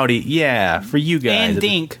 Boy, howdy. Yeah, for you guys. and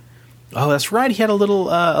Dink. Oh, that's right. He had a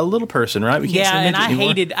little person, right? We can't Yeah, say and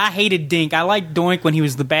midget anymore. I hated Dink. I liked Doink when he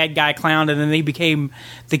was the bad guy clown, and then they became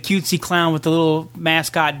the cutesy clown with the little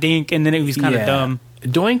mascot Dink, and then it was kind of Yeah. dumb.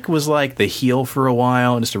 Doink was like the heel for a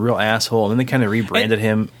while and just a real asshole, and then they kind of rebranded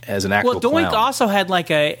him as an actual Doink clown. also had like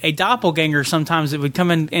a doppelganger sometimes that would come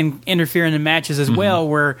in and interfere in the matches as well,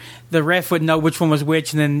 where the ref would know which one was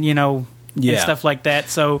which, and then, and stuff like that.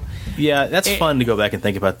 So yeah, that's fun to go back and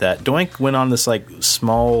think about that. Doink went on this like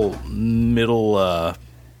small middle,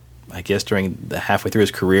 I guess during the halfway through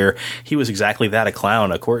his career, he was exactly that, a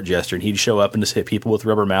clown, a court jester, and he'd show up and just hit people with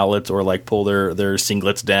rubber mallets or like pull their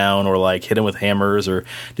singlets down or like hit them with hammers or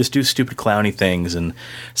just do stupid clowny things. And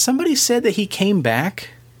somebody said that he came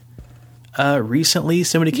back recently.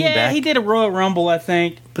 Somebody came back. Yeah, he did a Royal Rumble, I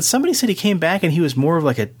think. But somebody said he came back and he was more of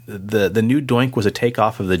like the new Doink was a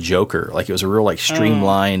takeoff of the Joker. Like it was a real like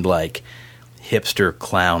streamlined like hipster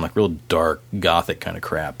clown, like real dark gothic kind of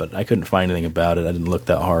crap. But I couldn't find anything about it. I didn't look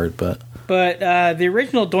that hard. But the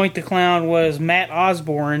original Doink the Clown was Matt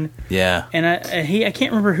Osborne. Yeah, and I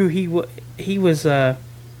can't remember who he was. I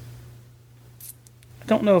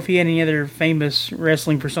don't know if he had any other famous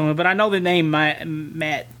wrestling persona, but I know the name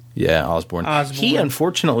Matt. Yeah, Osborne. He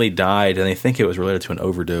unfortunately died, and they think it was related to an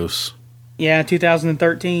overdose. Yeah,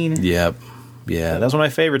 2013. Yep. Yeah, that was one of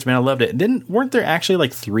my favorites, man. I loved it. Weren't there actually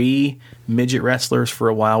like 3 midget wrestlers for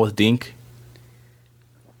a while with Dink?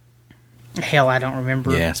 Hell, I don't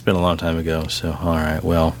remember. Yeah, it's been a long time ago. So, all right.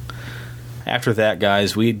 Well, after that,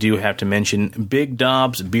 guys, we do have to mention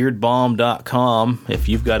BigDobsBeardBalm.com. If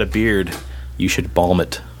you've got a beard, you should balm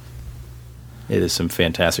it. It is some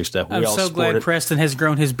fantastic stuff. I'm so glad Preston has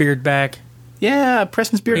grown his beard back. Yeah,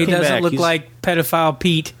 Preston's beard came back. He doesn't look like pedophile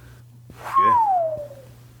Pete. Yeah.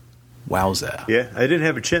 Wowza. Yeah, I didn't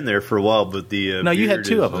have a chin there for a while, but the no, you had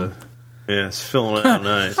 2 of them. Yeah, it's filling out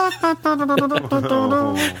nice.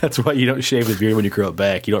 That's why you don't shave the beard when you grow it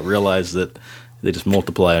back. You don't realize that they just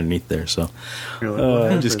multiply underneath there. So,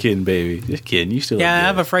 I'm just kidding, baby. Just kidding. You still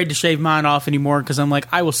I'm afraid to shave mine off anymore because I'm like,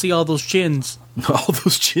 I will see all those chins. All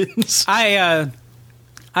those chins. I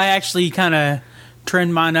actually kind of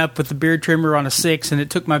trimmed mine up with the beard trimmer on a 6, and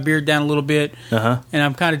it took my beard down a little bit. And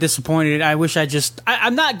I'm kind of disappointed. I wish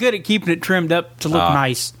I'm not good at keeping it trimmed up to look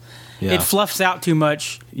nice. Yeah. It fluffs out too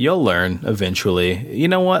much. You'll learn eventually. You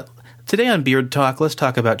know what? Today on Beard Talk, let's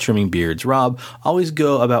talk about trimming beards. Rob, always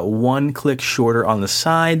go about 1 click shorter on the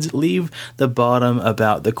sides. Leave the bottom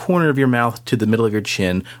about the corner of your mouth to the middle of your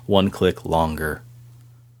chin 1 click longer.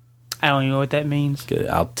 I don't even know what that means. Good.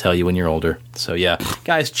 I'll tell you when you're older. So, yeah.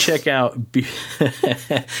 Guys, check out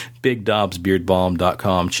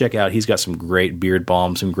BigDobsBeardBalm.com. Check out, he's got some great beard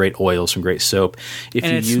balm, some great oils, some great soap.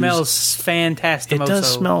 It smells fantastic. It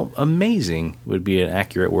does smell amazing, would be an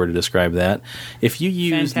accurate word to describe that. If you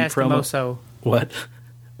use the promo... What?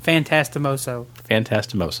 Fantastimoso.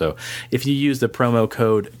 If you use the promo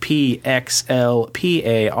code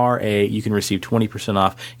PXLPARA, you can receive 20%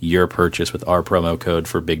 off your purchase with our promo code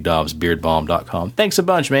for BigDobsBeardBalm.com. Thanks a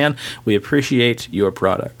bunch, man. We appreciate your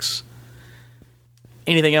products.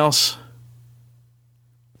 Anything else?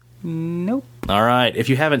 Nope. All right. If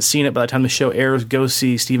you haven't seen it by the time the show airs, go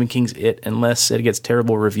see Stephen King's It, unless it gets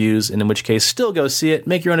terrible reviews, and in which case, still go see it.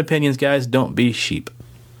 Make your own opinions, guys. Don't be sheep.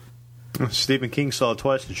 Stephen King saw it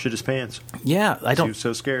twice and shit his pants. Yeah, He was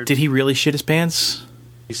so scared. Did he really shit his pants?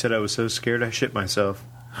 He said, I was so scared I shit myself.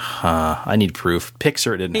 I need proof.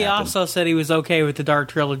 Pixar didn't He happen. also said he was okay with the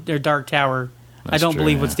Dark Tower. I don't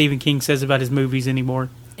believe what Stephen King says about his movies anymore.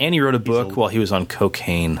 And he wrote a book while he was on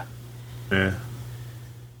cocaine. Yeah.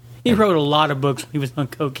 He wrote a lot of books when he was on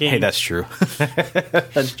cocaine. Hey, that's true.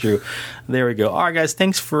 That's true. There we go. All right, guys,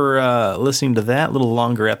 thanks for listening to that little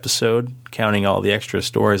longer episode, counting all the extra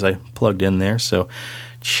stories I plugged in there. So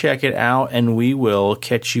check it out, and we will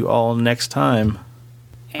catch you all next time.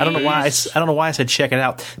 I don't know why I said check it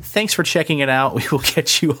out. Thanks for checking it out. We will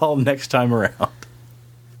catch you all next time around.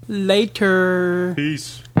 Later.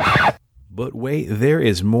 Peace. But wait, there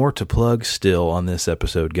is more to plug still on this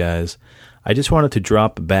episode, guys. I just wanted to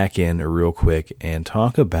drop back in real quick and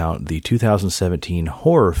talk about the 2017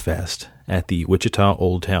 Horror Fest at the Wichita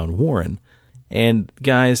Old Town Warren. And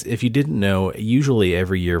guys, if you didn't know, usually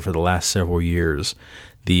every year for the last several years,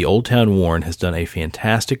 the Old Town Warren has done a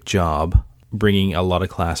fantastic job bringing a lot of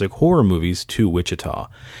classic horror movies to Wichita,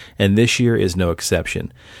 and this year is no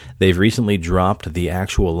exception. They've recently dropped the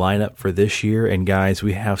actual lineup for this year, and guys,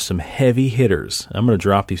 we have some heavy hitters. I'm going to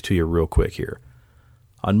drop these to you real quick here.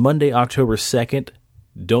 On Monday, October 2nd,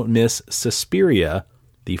 don't miss Suspiria,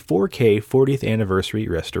 the 4K 40th anniversary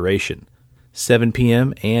restoration. 7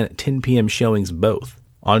 p.m. and 10 p.m. showings both.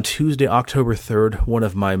 On Tuesday, October 3rd, one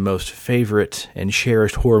of my most favorite and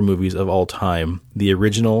cherished horror movies of all time, the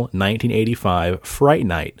original 1985 Fright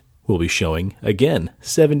Night, will be showing again,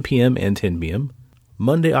 7 p.m. and 10 p.m.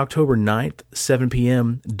 Monday, October 9th, 7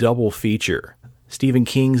 p.m., double feature. Stephen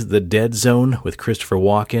King's The Dead Zone with Christopher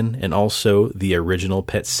Walken, and also the original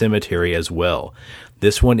Pet Sematary as well.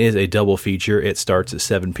 This one is a double feature. It starts at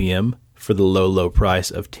 7 p.m. for the low, low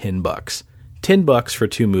price of $10. $10 for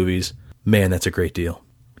 2 movies. Man, that's a great deal.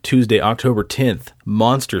 Tuesday, October 10th,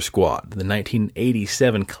 Monster Squad, the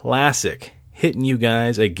 1987 classic, hitting you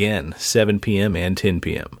guys again, 7 p.m. and 10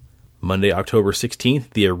 p.m. Monday, October 16th,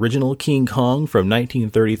 the original King Kong from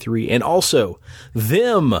 1933, and also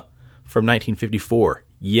Them from 1954.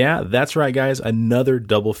 Yeah, that's right, guys, another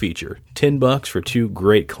double feature. $10 for 2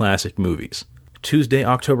 great classic movies. Tuesday,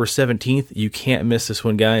 October 17th, you can't miss this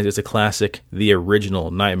one, guys. It's a classic, the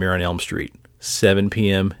original Nightmare on Elm Street, 7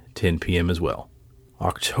 p.m., 10 p.m. as well.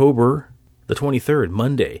 October the 23rd,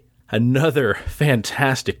 Monday, another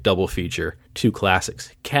fantastic double feature, 2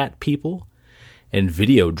 classics, Cat People and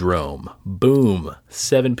Videodrome. Boom,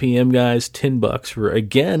 7 p.m., guys, $10 for,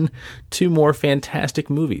 again, 2 more fantastic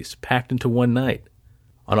movies packed into one night.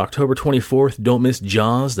 On October 24th, don't miss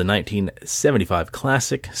Jaws, the 1975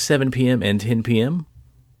 classic, 7 p.m. and 10 p.m.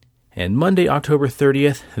 And Monday, October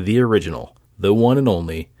 30th, the original, the one and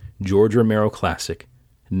only, George Romero classic,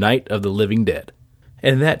 Night of the Living Dead.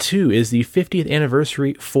 And that, too, is the 50th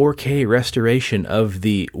anniversary 4K restoration of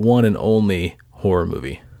the one and only horror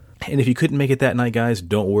movie. And if you couldn't make it that night, guys,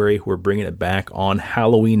 don't worry. We're bringing it back on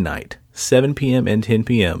Halloween night, 7 p.m. and 10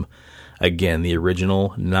 p.m. Again, the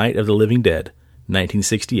original Night of the Living Dead,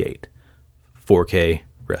 1968, 4K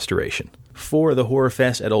restoration. For the Horror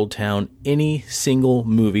Fest at Old Town, any single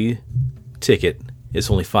movie ticket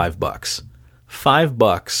is only $5.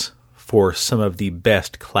 $5 for some of the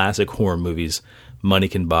best classic horror movies money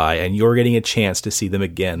can buy, and you're getting a chance to see them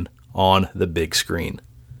again on the big screen.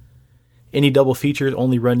 Any double features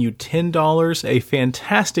only run you $10, a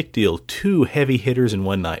fantastic deal, 2 heavy hitters in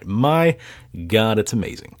one night. My God, it's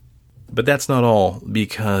amazing. But that's not all,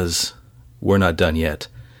 because we're not done yet.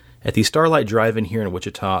 At the Starlight Drive-In here in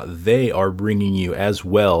Wichita, they are bringing you as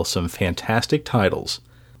well some fantastic titles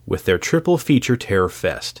with their triple feature Terror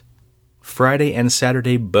Fest. Friday and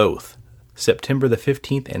Saturday both, September the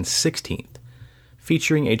 15th and 16th.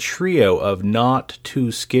 Featuring a trio of not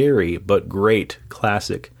too scary but great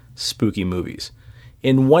classic spooky movies.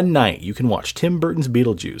 In one night, you can watch Tim Burton's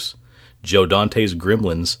Beetlejuice, Joe Dante's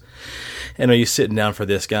Gremlins, and are you sitting down for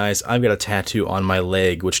this, guys? I've got a tattoo on my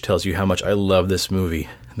leg which tells you how much I love this movie.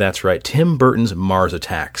 That's right, Tim Burton's Mars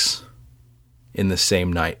Attacks in the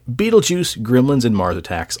same night. Beetlejuice, Gremlins, and Mars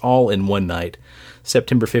Attacks all in one night,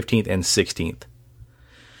 September 15th and 16th.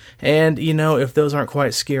 And, you know, if those aren't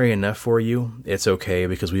quite scary enough for you, it's okay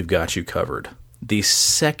because we've got you covered. The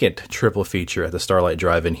second triple feature at the Starlight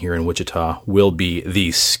Drive-In here in Wichita will be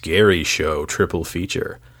the Scary Show triple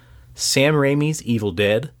feature. Sam Raimi's Evil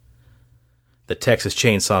Dead, the Texas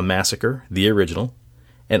Chainsaw Massacre, the original,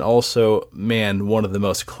 and also, man, one of the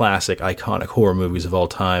most classic, iconic horror movies of all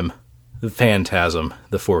time, The Phantasm,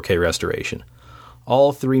 the 4K restoration.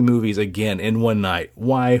 All 3 movies again in one night.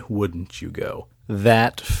 Why wouldn't you go?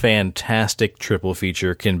 That fantastic triple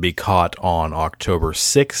feature can be caught on October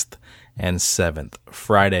 6th and 7th.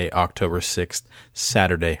 Friday, October 6th,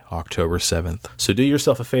 Saturday, October 7th. So do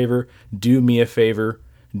yourself a favor, do me a favor,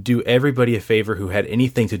 do everybody a favor who had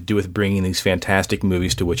anything to do with bringing these fantastic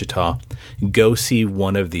movies to Wichita. Go see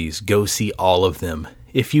one of these. Go see all of them.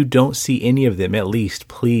 If you don't see any of them, at least,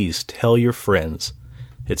 please tell your friends.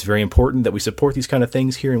 It's very important that we support these kind of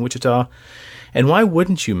things here in Wichita. And why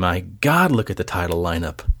wouldn't you? My God, look at the title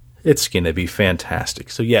lineup. It's going to be fantastic.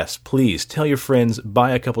 So yes, please tell your friends,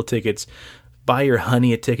 buy a couple tickets, buy your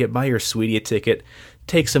honey a ticket, buy your sweetie a ticket,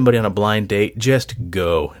 take somebody on a blind date, just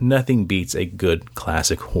go. Nothing beats a good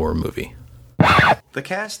classic horror movie. The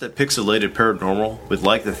cast at Pixelated Paranormal would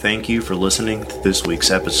like to thank you for listening to this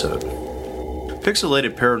week's episode.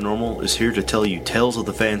 Pixelated Paranormal is here to tell you tales of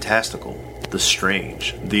the fantastical, the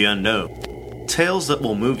strange, the unknown. Tales that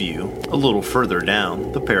will move you a little further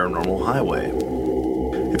down the paranormal highway.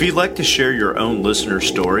 If you'd like to share your own listener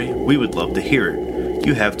story, we would love to hear it.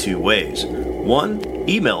 You have 2 ways. 1,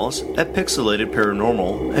 email us at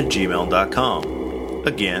pixelatedparanormal@gmail.com.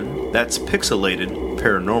 Again, that's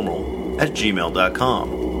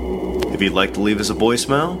pixelatedparanormal@gmail.com. If you'd like to leave us a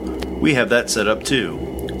voicemail, we have that set up too.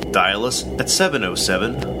 Dial us at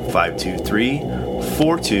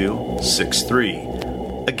 707-523-4263.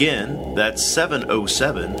 Again, that's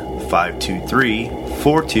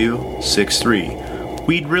 707-523-4263.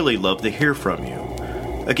 We'd really love to hear from you.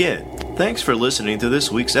 Again, thanks for listening to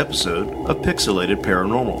this week's episode of Pixelated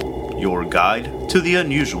Paranormal, your guide to the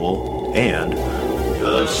unusual and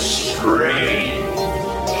the strange.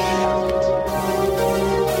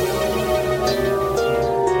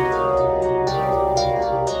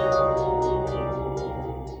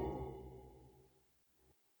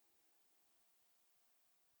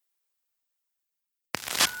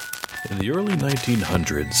 the early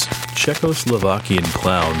 1900s, Czechoslovakian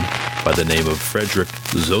clown by the name of Frederick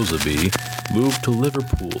Zozoby moved to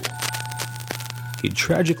Liverpool. He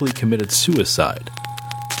tragically committed suicide,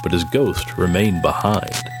 but his ghost remained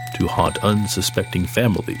behind to haunt unsuspecting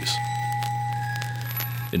families.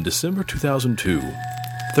 In December 2002,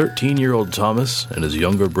 13-year-old Thomas and his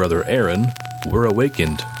younger brother Aaron were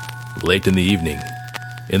awakened late in the evening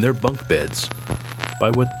in their bunk beds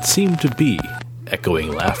by what seemed to be echoing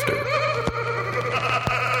laughter.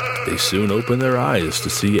 They soon opened their eyes to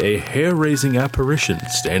see a hair-raising apparition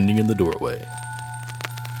standing in the doorway.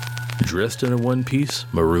 Dressed in a one-piece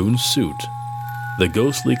maroon suit, the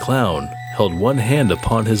ghostly clown held one hand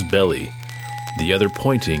upon his belly, the other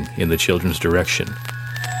pointing in the children's direction.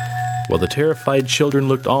 While the terrified children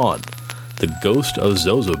looked on, the ghost of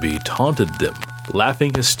Zozoby taunted them,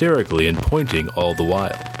 laughing hysterically and pointing all the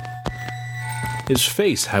while. His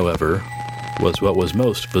face, however, was what was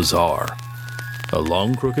most bizarre. A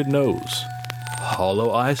long crooked nose,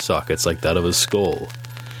 hollow eye sockets like that of a skull,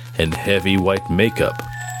 and heavy white makeup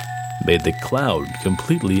made the clown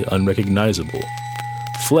completely unrecognizable.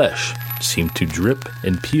 Flesh seemed to drip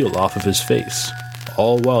and peel off of his face,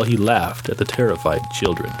 all while he laughed at the terrified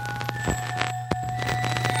children.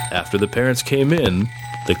 After the parents came in,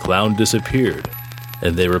 the clown disappeared,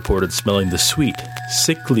 and they reported smelling the sweet,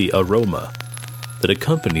 sickly aroma that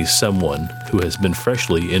accompanies someone who has been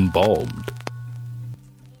freshly embalmed.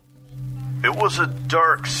 It was a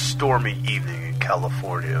dark, stormy evening in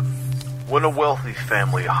California when a wealthy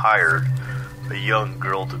family hired a young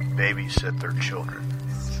girl to babysit their children.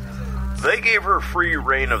 They gave her free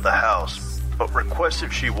reign of the house, but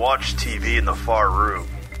requested she watch TV in the far room,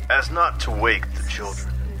 as not to wake the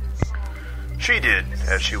children. She did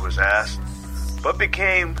as she was asked, but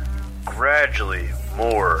became gradually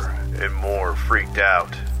more and more freaked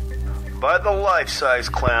out by the life-size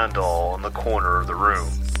clown doll in the corner of the room.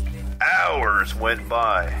 Hours went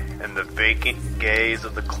by, and the vacant gaze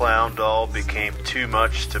of the clown doll became too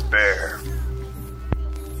much to bear.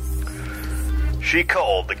 She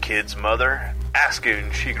called the kid's mother, asking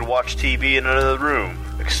if she could watch TV in another room,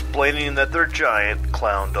 explaining that their giant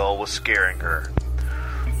clown doll was scaring her.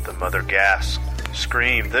 The mother gasped,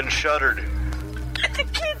 screamed, then shuddered. "Get the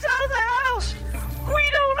kids out of the house! We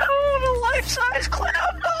don't own a life-size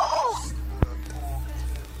clown doll!"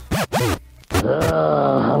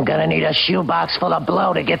 I'm gonna need a shoebox full of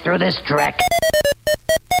blow to get through this trek.